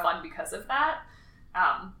of more fun because of that.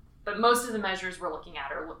 But most of the measures we're looking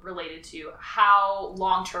at are related to how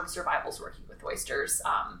long-term survival is working with oysters,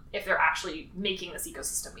 if they're actually making this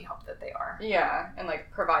ecosystem we hope that they are. Yeah, and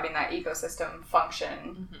like providing that ecosystem function.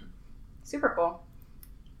 Mm-hmm. Super cool.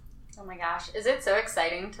 Oh my gosh. Is it so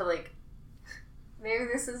exciting to, like, maybe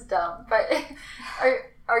this is dumb, but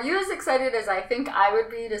are you as excited as I think I would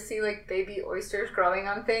be to see, like, baby oysters growing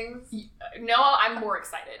on things? No, I'm more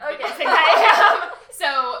excited. Okay. I think I am.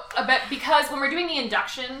 So, because when we're doing the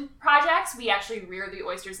induction projects, we actually rear the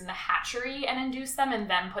oysters in the hatchery and induce them and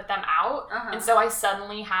then put them out. Uh-huh. And so I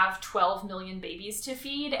suddenly have 12 million babies to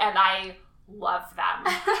feed, and I love them.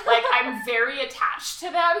 Like, I'm very attached to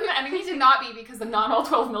them. I mean, need to not be, because not all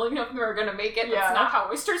 12 million of them are going to make it. Yeah. That's not how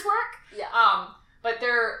oysters work. Yeah. But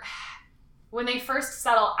when they first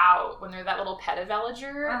settle out, when they're that little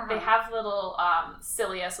petavillager, they have little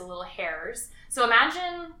cilia, so little hairs. So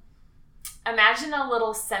imagine a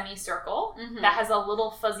little semicircle that has a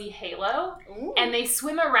little fuzzy halo. Ooh. And they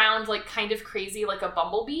swim around like kind of crazy, like a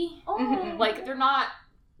bumblebee. Oh. Like they're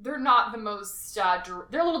not the most,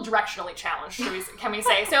 they're a little directionally challenged, can we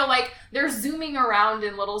say. So like they're zooming around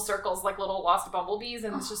in little circles like little lost bumblebees,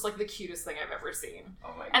 and it's just like the cutest thing I've ever seen. Oh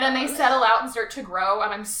my god. And then they settle out and start to grow,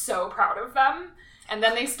 and I'm so proud of them. And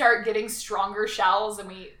then they start getting stronger shells,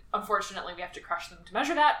 and unfortunately we have to crush them to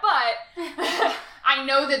measure that, but I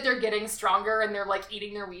know that they're getting stronger and they're like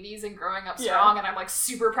eating their Wheaties and growing up strong, and I'm like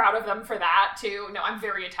super proud of them for that too. No, I'm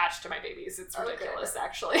very attached to my babies. It's ridiculous,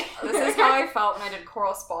 actually. This is how I felt when I did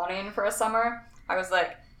coral spawning for a summer. I was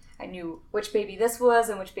like, I knew which baby this was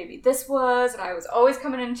and which baby this was, and I was always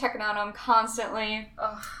coming in and checking on them constantly.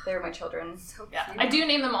 Oh, They were my children. so Yeah, cute. I do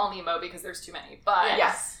name them all Nemo because there's too many, but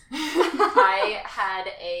Yes. I had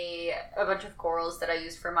a bunch of corals that I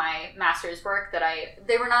used for my master's work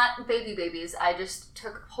they were not babies. I just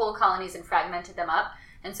took whole colonies and fragmented them up.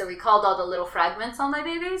 And so we called all the little fragments all my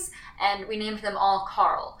babies, and we named them all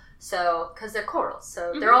Carl. So, because they're corals.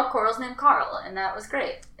 So they're all corals named Carl, and that was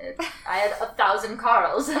great. I had 1,000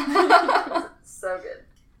 Carls. So good.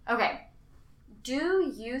 Okay.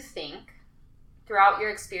 Do you think, throughout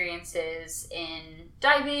your experiences in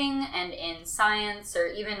diving and in science, or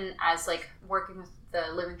even as like working with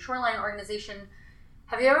the Living Shoreline organization,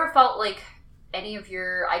 have you ever felt like any of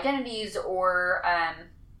your identities or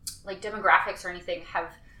like demographics or anything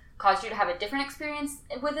have caused you to have a different experience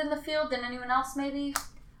within the field than anyone else maybe?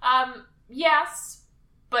 Yes,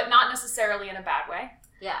 but not necessarily in a bad way.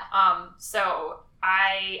 Yeah. So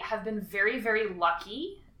I have been very, very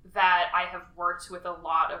lucky that I have worked with a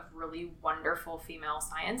lot of really wonderful female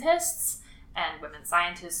scientists and women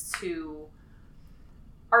scientists who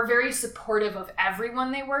are very supportive of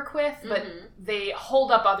everyone they work with, but they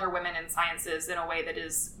hold up other women in sciences in a way that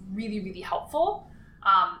is really, really helpful.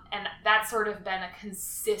 And that's sort of been a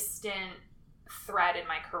consistent thread in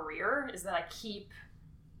my career, is that I keep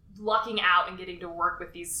lucking out and getting to work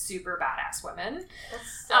with these super badass women.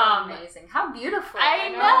 That's so amazing. How beautiful. I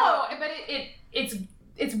know, but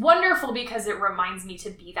it's wonderful because it reminds me to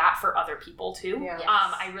be that for other people too. Yeah. Yes.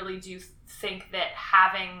 I really do think that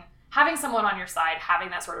having someone on your side, having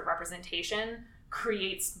that sort of representation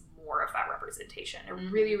creates more of that representation. It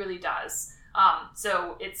really, really does.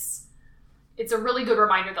 So it's it's a really good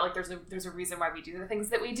reminder that like there's a reason why we do the things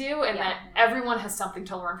that we do, and that everyone has something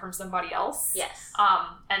to learn from somebody else. Yes.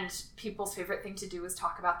 And people's favorite thing to do is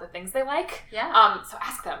talk about the things they like. Yeah. So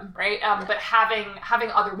ask them, right? But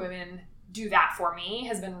having other women do that for me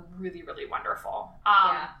has been really, really wonderful.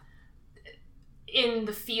 In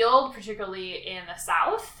the field, particularly in the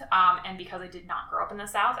South, and because I did not grow up in the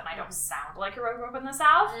South, and I don't sound like I grew up in the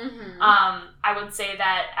South, I would say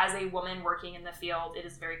that as a woman working in the field, it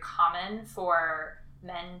is very common for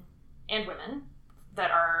men and women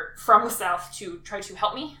that are from the South to try to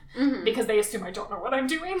help me because they assume I don't know what I'm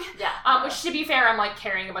doing. Yeah. Which, to be fair, I'm like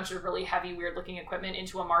carrying a bunch of really heavy, weird-looking equipment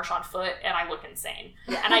into a marsh on foot, and I look insane.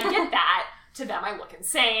 Yeah. And I get that. To them, I look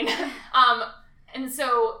insane. And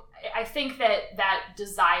so I think that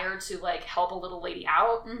desire to like help a little lady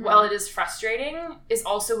out, while it is frustrating, is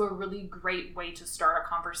also a really great way to start a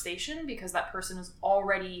conversation, because that person is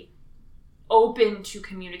already open to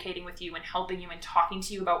communicating with you and helping you and talking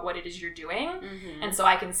to you about what it is you're doing. And so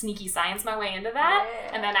I can sneaky science my way into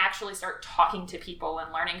that and then actually start talking to people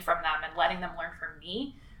and learning from them and letting them learn from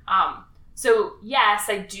me. So yes,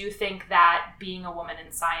 I do think that being a woman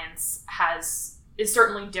in science is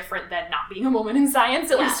certainly different than not being a woman in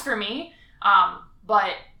science, at least for me.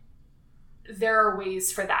 But there are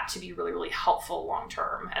ways for that to be really, really helpful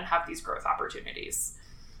long-term and have these growth opportunities.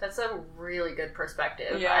 That's a really good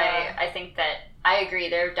perspective. Yeah. I think that I agree.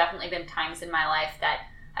 There have definitely been times in my life that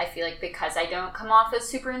I feel like because I don't come off as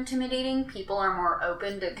super intimidating, people are more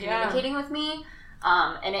open to communicating with me.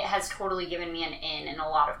 And it has totally given me an in a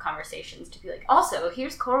lot of conversations to be like, also,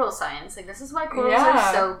 here's coral science. Like, this is why corals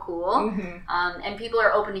are so cool. And people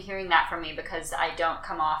are open to hearing that from me because I don't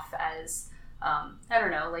come off as, I don't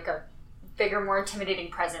know, like a bigger, more intimidating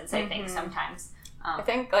presence, I think, sometimes. I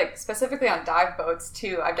think, like, specifically on dive boats,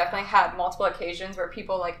 too, I've definitely had multiple occasions where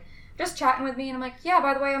people, like, just chatting with me, and I'm like, yeah,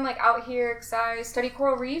 by the way, I'm, like, out here because I study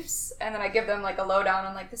coral reefs, and then I give them, like, a lowdown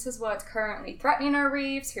on, like, this is what's currently threatening our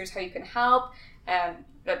reefs, here's how you can help, and,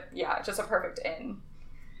 it's just a perfect in.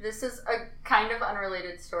 This is a kind of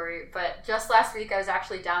unrelated story, but just last week I was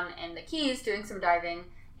actually down in the Keys doing some diving,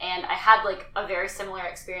 and I had, like, a very similar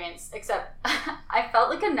experience, except I felt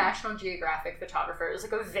like a National Geographic photographer. It was,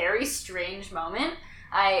 like, a very strange moment.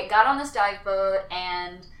 I got on this dive boat,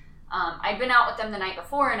 and I'd been out with them the night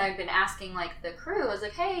before, and I'd been asking, like, the crew, I was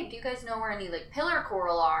like, hey, do you guys know where any, like, pillar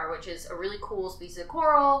coral are, which is a really cool species of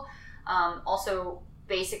coral, also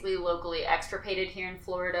basically locally extirpated here in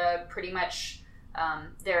Florida. Pretty much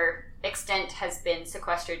their extent has been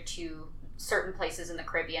sequestered to certain places in the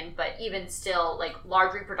Caribbean, but even still, like,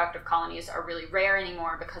 large reproductive colonies are really rare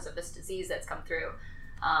anymore because of this disease that's come through.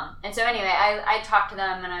 And so anyway, I talked to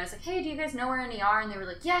them and I was like, hey, do you guys know where any are? And they were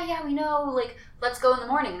like, yeah, we know, like, let's go in the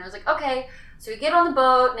morning. And I was like, okay. So we get on the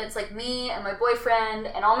boat and it's like me and my boyfriend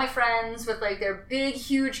and all my friends with, like, their big,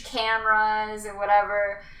 huge cameras and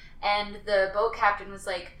whatever. And the boat captain was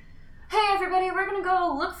like, hey everybody, we're gonna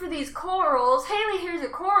go look for these corals. Haley here's a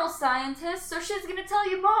coral scientist, so she's gonna tell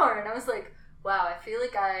you more. And I was like, wow, I feel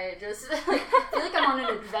like I just, like, I feel like I'm on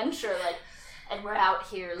an adventure, like, and we're out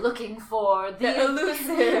here looking for the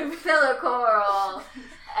elusive pillar coral.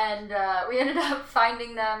 And we ended up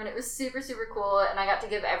finding them, and it was super, super cool. And I got to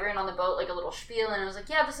give everyone on the boat, like, a little spiel, and I was like,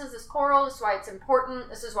 yeah, this is this coral, this is why it's important,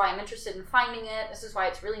 this is why I'm interested in finding it, this is why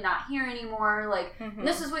it's really not here anymore, like,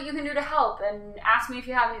 this is what you can do to help, and ask me if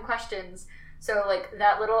you have any questions. So, like,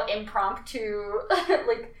 that little impromptu,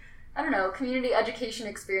 like, I don't know, community education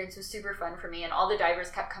experience was super fun for me, and all the divers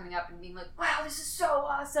kept coming up and being like, wow, this is so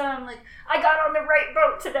awesome, like, I got on the right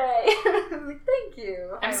boat today. I was like, thank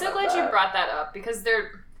you. I'm so glad you brought that up, because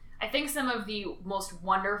I think some of the most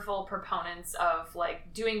wonderful proponents of,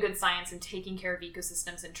 like, doing good science and taking care of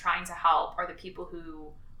ecosystems and trying to help are the people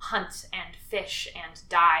who hunt and fish and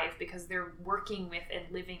dive, because they're working with and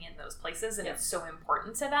living in those places, and it's so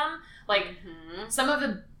important to them. Like, some of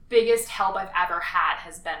the biggest help I've ever had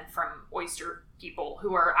has been from oyster people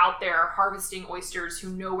who are out there harvesting oysters, who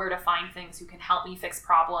know where to find things, who can help me fix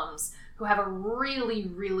problems, who have a really,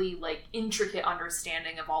 really, like, intricate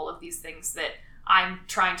understanding of all of these things that I'm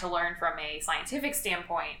trying to learn from a scientific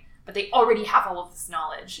standpoint, but they already have all of this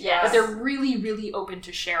knowledge. But they're really, really open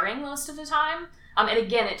to sharing most of the time. And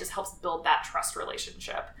again, it just helps build that trust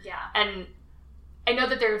relationship. Yeah. And I know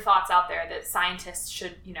that there are thoughts out there that scientists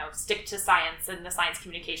should, stick to science and the science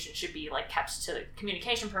communication should be like kept to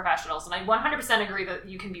communication professionals. And I 100% agree that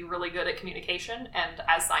you can be really good at communication. And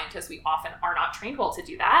as scientists, we often are not trained well to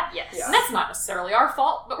do that. Yes. And that's not necessarily our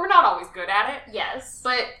fault, but we're not always good at it. Yes.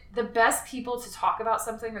 But the best people to talk about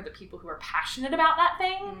something are the people who are passionate about that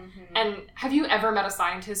thing. Mm-hmm. And have you ever met a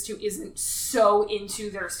scientist who isn't so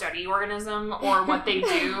into their study organism or what they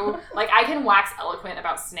do? Like, I can wax eloquent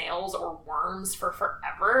about snails or worms for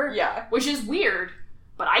forever. Yeah. Which is weird,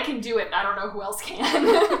 but I can do it and I don't know who else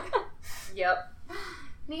can. Yep.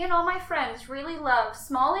 Me and all my friends really love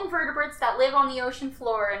small invertebrates that live on the ocean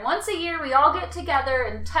floor, and once a year we all get together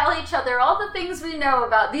and tell each other all the things we know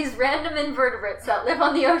about these random invertebrates that live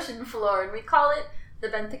on the ocean floor, and we call it the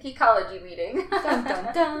Benthic Ecology Meeting. Dun,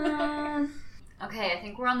 dun, dun. Okay, I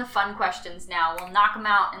think we're on the fun questions now. We'll knock them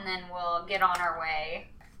out and then we'll get on our way.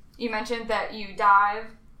 You mentioned that you dive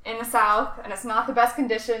in the South, and it's not the best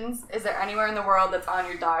conditions. Is there anywhere in the world that's on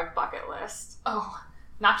your dive bucket list? Oh,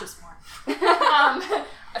 not just one.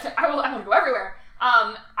 I want to go everywhere.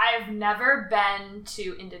 I've never been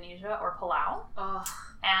to Indonesia or Palau. Oh.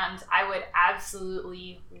 And I would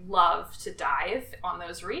absolutely love to dive on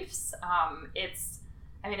those reefs. It's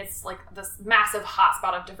like this massive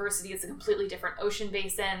hotspot of diversity. It's a completely different ocean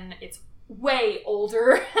basin. It's way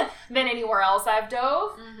older than anywhere else I've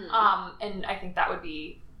dove. Mm-hmm. And I think that would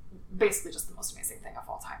be basically just the most amazing thing of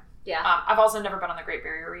all time. Yeah. I've also never been on the Great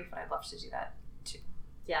Barrier Reef, and I'd love to do that too.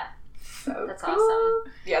 Yeah. So That's cool.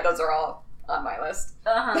 awesome. Yeah, those are all on my list.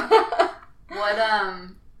 Uh-huh. What,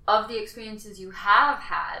 of the experiences you have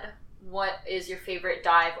had, what is your favorite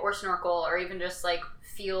dive or snorkel or even just like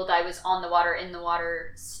field I was on the water, in the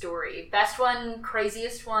water story? Best one,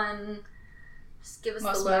 craziest one? Just give us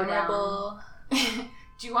Most the lowdown. memorable.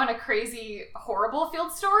 Do you want a crazy, horrible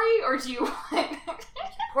field story, or do you want...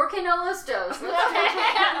 Por que no los dos? Let's do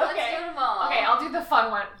them all. Okay, I'll do the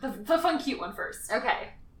fun one, the fun, cute one first. Okay.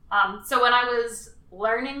 So when I was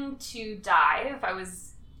learning to dive, I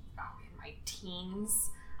was in my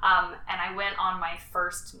teens, and I went on my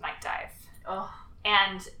first night dive. Oh.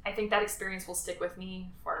 And I think that experience will stick with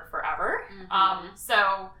me for forever. Mm-hmm.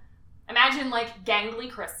 So imagine like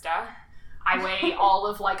gangly Christa. I weigh all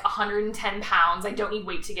of like 110 pounds. I don't need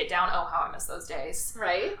weight to get down. Oh, how I miss those days.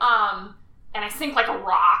 Right. And I sink like a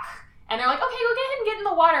rock. And they're like, okay, go get ahead and get in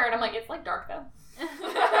the water. And I'm like, it's like dark though.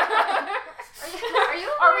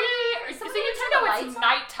 Are we? So you do know it's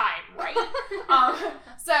nighttime, right?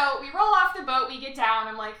 So we roll off the boat, we get down,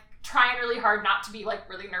 I'm like trying really hard not to be like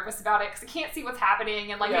really nervous about it because I can't see what's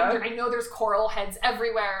happening, and like I know there's coral heads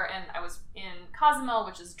everywhere, and I was in Cozumel,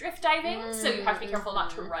 which is drift diving, so you have to be careful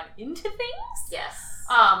not to run into things. Yes.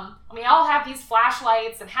 We all have these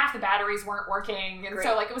flashlights, and half the batteries weren't working, and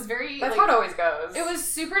so like it was very. That's like, how it always goes. It was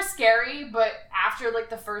super scary, but after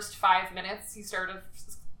like the first 5 minutes, you started.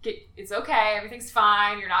 It's okay, everything's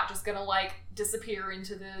fine, you're not just gonna like disappear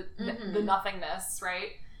into the nothingness,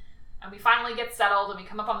 right? And we finally get settled and we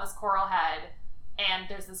come up on this coral head, and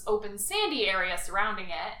there's this open sandy area surrounding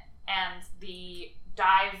it, and the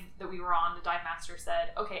dive that we were on, the dive master said,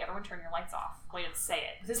 okay, everyone turn your lights off. Well, he didn't say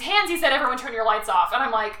it. With his hands he said, everyone turn your lights off, and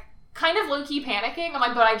I'm like kind of low-key panicking. I'm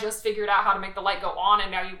like, but I just figured out how to make the light go on and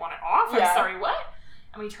now you want it off? Yeah. I'm sorry, what?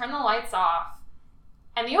 And we turn the lights off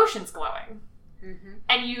and the ocean's glowing. Mm-hmm.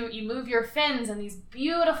 And you move your fins, and these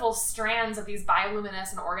beautiful strands of these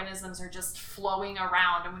bioluminescent organisms are just flowing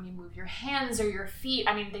around. And when you move your hands or your feet,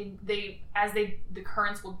 I mean, the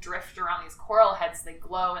currents will drift around these coral heads, they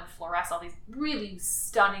glow and fluoresce all these really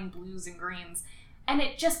stunning blues and greens. And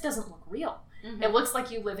it just doesn't look real. Mm-hmm. It looks like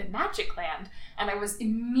you live in Magic Land. And I was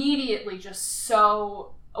immediately just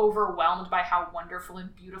so overwhelmed by how wonderful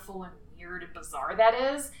and beautiful and weird and bizarre that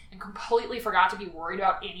is, and completely forgot to be worried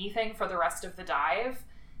about anything for the rest of the dive.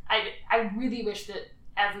 I really wish that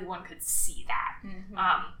everyone could see that.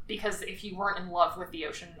 Mm-hmm. Because if you weren't in love with the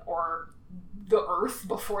ocean or the earth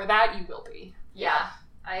before that, you will be. Yeah,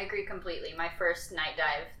 I agree completely. My first night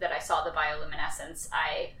dive that I saw the bioluminescence,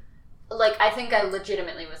 I think I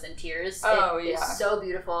legitimately was in tears. Oh, It is so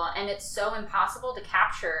beautiful, and it's so impossible to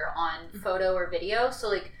capture on photo or video. So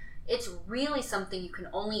like, it's really something you can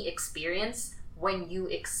only experience when you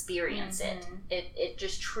experience it. It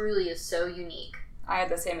just truly is so unique. I had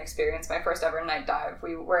the same experience. My first ever night dive,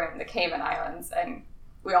 we were in the Cayman Islands, and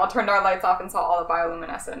we all turned our lights off and saw all the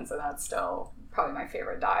bioluminescence, and that's still probably my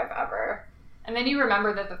favorite dive ever. And then you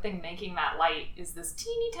remember that the thing making that light is this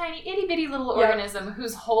teeny tiny itty bitty little organism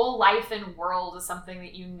whose whole life and world is something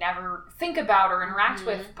that you never think about or interact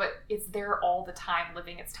with, but it's there all the time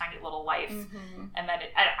living its tiny little life. And then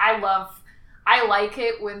I I like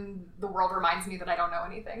it when the world reminds me that I don't know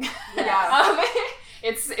anything. Yeah.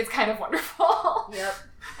 It's kind of wonderful. Yep.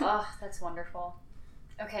 Oh, that's wonderful.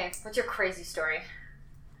 Okay, what's your crazy story?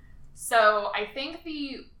 So I think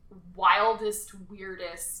the wildest,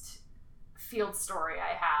 weirdest field story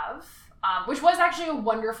I have, which was actually a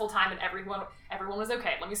wonderful time, and everyone was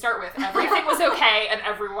okay. Let me start with everything was okay and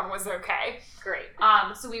everyone was okay. Great.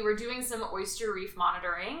 So we were doing some oyster reef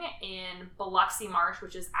monitoring in Biloxi Marsh,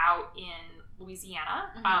 which is out in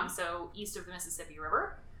Louisiana, so east of the Mississippi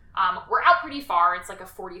River. We're out pretty far. It's like a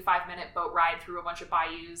 45-minute boat ride through a bunch of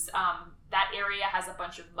bayous. That area has a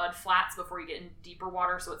bunch of mud flats before you get in deeper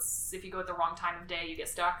water, so it's if you go at the wrong time of day, you get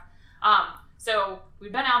stuck. So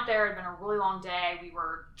we'd been out there. It'd been a really long day. We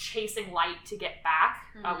were chasing light to get back.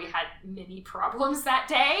 We had many problems that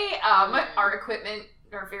day. Our equipment,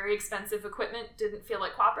 our very expensive equipment, didn't feel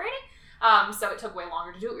like cooperating. So it took way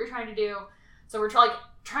longer to do what we were trying to do. So we're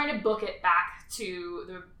trying to book it back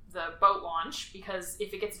to the boat launch, because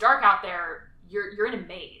if it gets dark out there, you're in a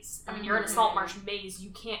maze. I mean, you're in a salt marsh maze.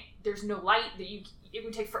 You can't. There's no light. It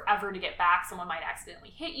would take forever to get back. Someone might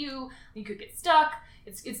accidentally hit you. You could get stuck.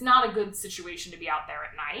 It's not a good situation to be out there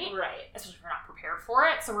at night, Right. especially if you're not prepared for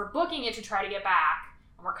it. So we're booking it to try to get back,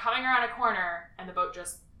 and we're coming around a corner, and the boat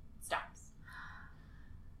just stops.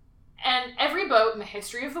 And every boat in the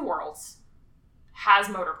history of the world has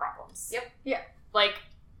motor problems. Yep. Yeah. Like,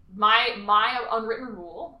 my unwritten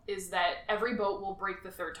rule is that every boat will break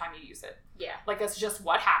the third time you use it. Yeah. Like, that's just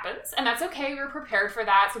what happens. And that's okay. We're prepared for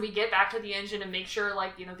that. So we get back to the engine and make sure,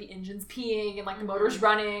 like, you know, the engine's peeing and, like, the motor's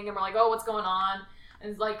running. And we're like, oh, what's going on?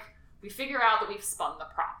 And, like, we figure out that we've spun the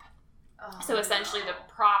prop. So essentially the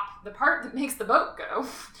prop, the part that makes the boat go,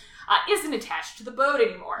 isn't attached to the boat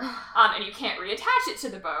anymore. And you can't reattach it to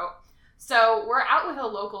the boat. So we're out with a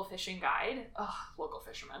local fishing guide. Oh, local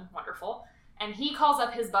fisherman. Wonderful. And he calls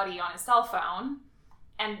up his buddy on his cell phone.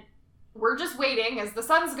 And we're just waiting as the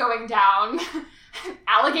sun's going down.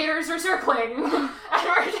 Alligators are circling. And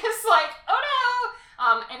we're just like, oh no!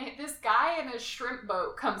 And this guy in a shrimp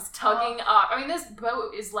boat comes tugging up. I mean, this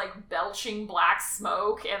boat is like belching black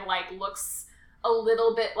smoke and like looks a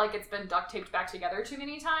little bit like it's been duct taped back together too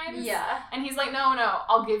many times. Yeah. And he's like, no,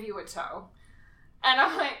 I'll give you a tow. And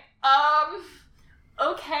I'm like,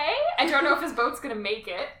 okay. I don't know if his boat's gonna make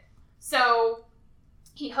it. So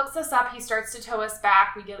he hooks us up. He starts to tow us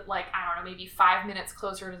back. We get like, I don't know, maybe 5 minutes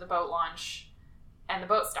closer to the boat launch, and the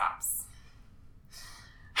boat stops.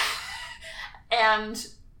 And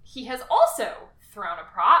he has also thrown a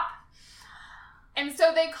prop. And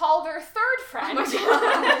so they call their third friend. Oh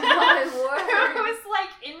my word. Who was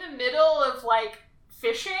like in the middle of like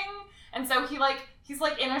fishing. And so he's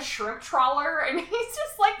like in a shrimp trawler, and he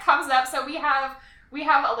just like comes up. So we have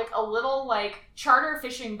a little like charter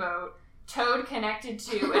fishing boat towed connected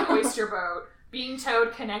to an oyster boat being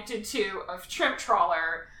towed connected to a shrimp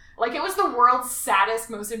trawler. Like, it was the world's saddest,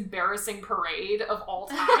 most embarrassing parade of all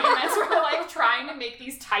time as we're, like, trying to make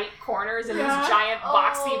these tight corners in these giant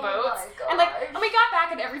boxy boats. And, like, and we got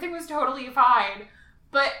back and everything was totally fine.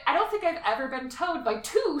 But I don't think I've ever been towed by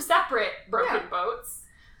two separate broken boats.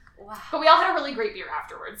 Wow. But we all had a really great beer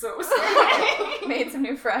afterwards, so it was okay. Made some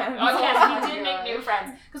new friends. Oh, yes, we did make new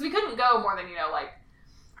friends. Because we couldn't go more than, like,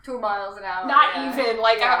 2 miles an hour. Not even.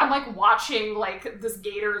 Like, I'm, like, watching, like, this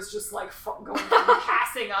gator is just, like, going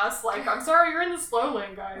passing us. Like, I'm sorry, you're in the slow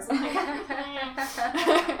lane, guys. I'm like,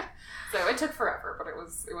 so it took forever, but it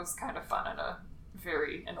was kind of fun in a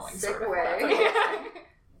very annoying Sick sort of way.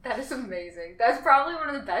 That is amazing. That's probably one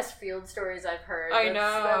of the best field stories I've heard. I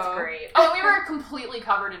know. That's great. Oh, we were completely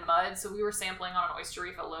covered in mud, so we were sampling on an oyster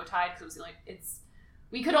reef at low tide, because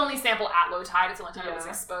we could only sample at low tide. It's the only time it was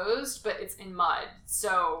exposed, but it's in mud.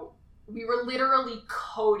 So we were literally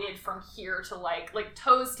coated from here to like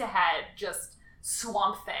toes to head, just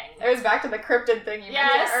swamp thing. It was back to the cryptid thing you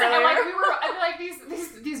mentioned earlier. And like we were, and like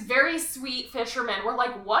these very sweet fishermen were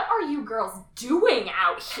like, "What are you girls doing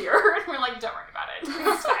out here?" And we're like, "Don't worry about it.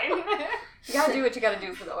 It's fine." You gotta do what you gotta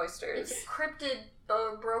do for the oysters. It's a cryptid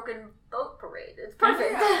broken boat parade. It's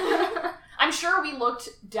perfect. I'm sure we looked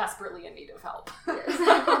desperately in need of help. Yes.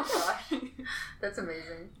 Oh gosh. That's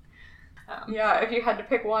amazing. Yeah, if you had to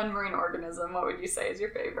pick one marine organism, what would you say is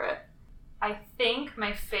your favorite? I think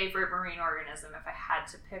my favorite marine organism, if I had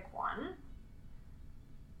to pick one,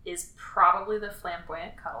 is probably the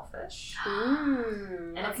flamboyant cuttlefish.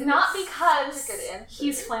 Ooh. And it's not because such a good answer.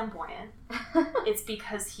 he's flamboyant. It's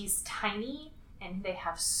because he's tiny and they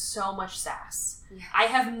have so much sass. Yes. I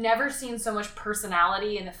have never seen so much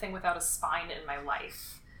personality in a thing without a spine in my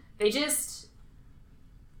life. They're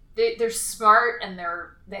smart, and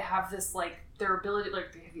they have this like their ability,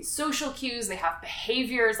 like, they have these social cues, they have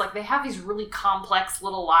behaviors, like, they have these really complex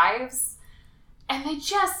little lives, and they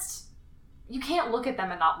just, you can't look at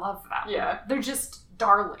them and not love them. Yeah. They're just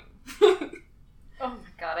darling. Oh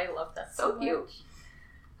my god, I love that so cute. much.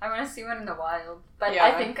 I want to see one in the wild. But Yeah.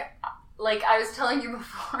 I think, like I was telling you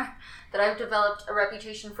before, that I've developed a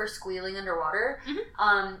reputation for squealing underwater.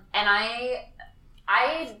 Mm-hmm. And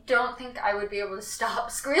I don't think I would be able to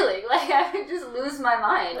stop squealing. Like, I would just lose my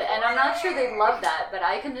mind. And I'm not sure they'd love that, but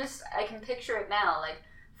I can picture it now, like,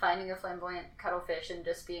 finding a flamboyant cuttlefish and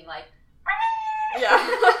just being like, Yeah.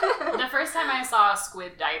 The first time I saw a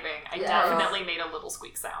squid diving, I Yes. definitely made a little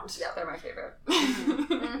squeak sound. Yep. They're my favorite.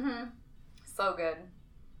 mm-hmm. So good.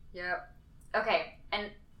 Yep. Okay,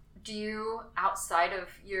 and do you, outside of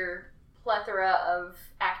your plethora of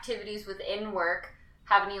activities within work,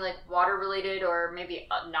 have any, like, water-related or maybe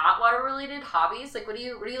not water-related hobbies? Like, what do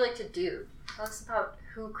you like to do? Tell us about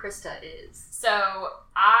who Christa is. So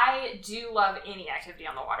I do love any activity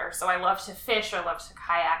on the water. So I love to fish, I love to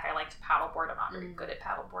kayak, I like to paddleboard. I'm not very good at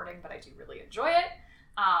paddleboarding, but I do really enjoy it.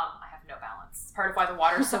 I have no balance. Part of why the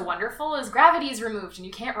water is so wonderful is gravity is removed and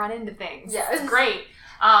you can't run into things. Yes. It's great.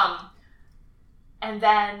 And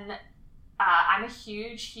then I'm a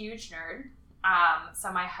huge nerd.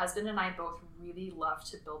 So my husband and I both really love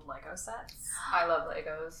to build Lego sets. I love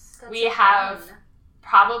Legos. That's We so have fun.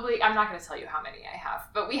 probably, I'm not going to tell you how many I have,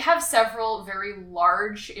 but we have several very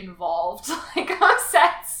large involved Lego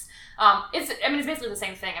sets. It's basically the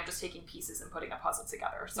same thing. I'm just taking pieces and putting a puzzle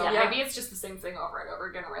together. So Yeah. maybe it's just the same thing over and over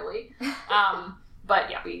again, really.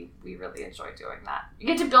 But yeah, we really enjoy doing that. You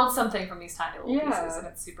get to build something from these tiny little pieces, and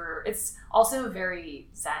it's also very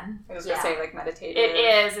zen. I was Yeah. gonna say, like, meditative. It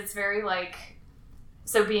is. It's very, like,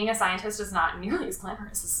 so being a scientist is not nearly as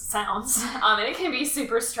glamorous as it sounds. And it can be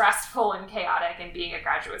super stressful and chaotic, and being a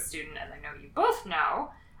graduate student, as I know you both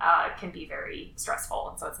know, can be very stressful.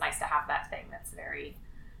 And so it's nice to have that thing that's very,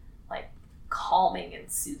 like, calming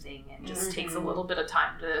and soothing, and just takes a little bit of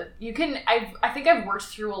time to, I think I've worked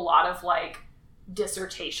through a lot of, like,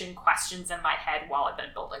 dissertation questions in my head while I've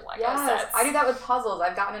been building Lego sets. I do that with puzzles.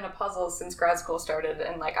 I've gotten into puzzles since grad school started,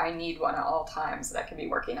 and, like, I need one at all times that I can be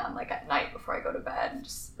working on, like, at night before I go to bed and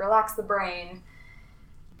just relax the brain.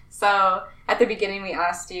 So at the beginning we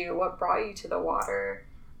asked you what brought you to the water.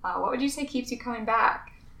 What would you say keeps you coming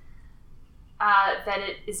back? That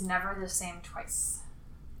it is never the same twice.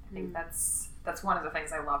 I think that's one of the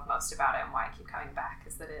things I love most about it, and why I keep coming back,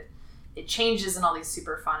 is that it changes in all these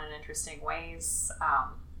super fun and interesting ways.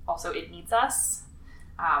 Also, it needs us.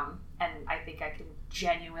 And I think I can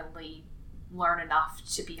genuinely learn enough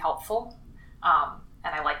to be helpful. And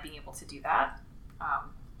I like being able to do that.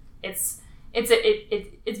 It's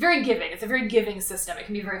very giving. It's a very giving system. It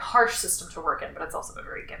can be a very harsh system to work in, but it's also a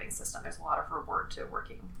very giving system. There's a lot of reward to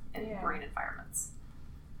working in marine environments.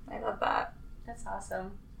 I love that. That's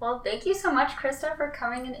awesome. Well, thank you so much, Christa, for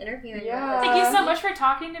coming and interviewing us. Thank you so much for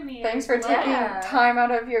talking to me. Thanks for taking Yeah. time out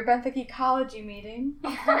of your Benthic Ecology meeting.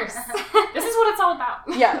 Of course. This is what it's all about.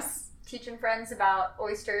 Yes. Teaching friends about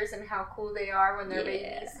oysters and how cool they are when they're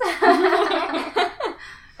babies. I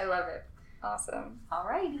love it. Awesome.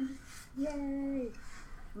 Alrighty. Yay.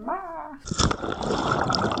 Bye.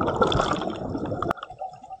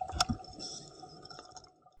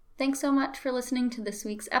 Thanks so much for listening to this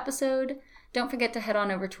week's episode. Don't forget to head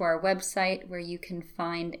on over to our website where you can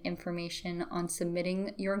find information on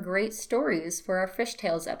submitting your great stories for our Fish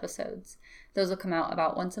Tales episodes. Those will come out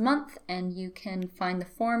about once a month, and you can find the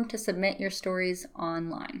form to submit your stories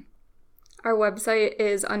online. Our website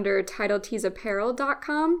is under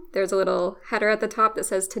TidalTeesApparel.com. There's a little header at the top that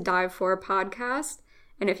says To Dive For Podcast.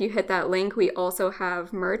 And if you hit that link, we also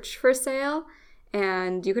have merch for sale.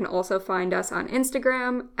 And you can also find us on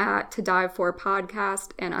Instagram at To Dive For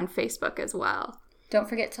Podcast, and on Facebook as well. Don't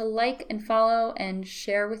forget to like and follow and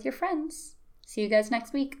share with your friends. See you guys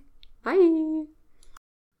next week. Bye!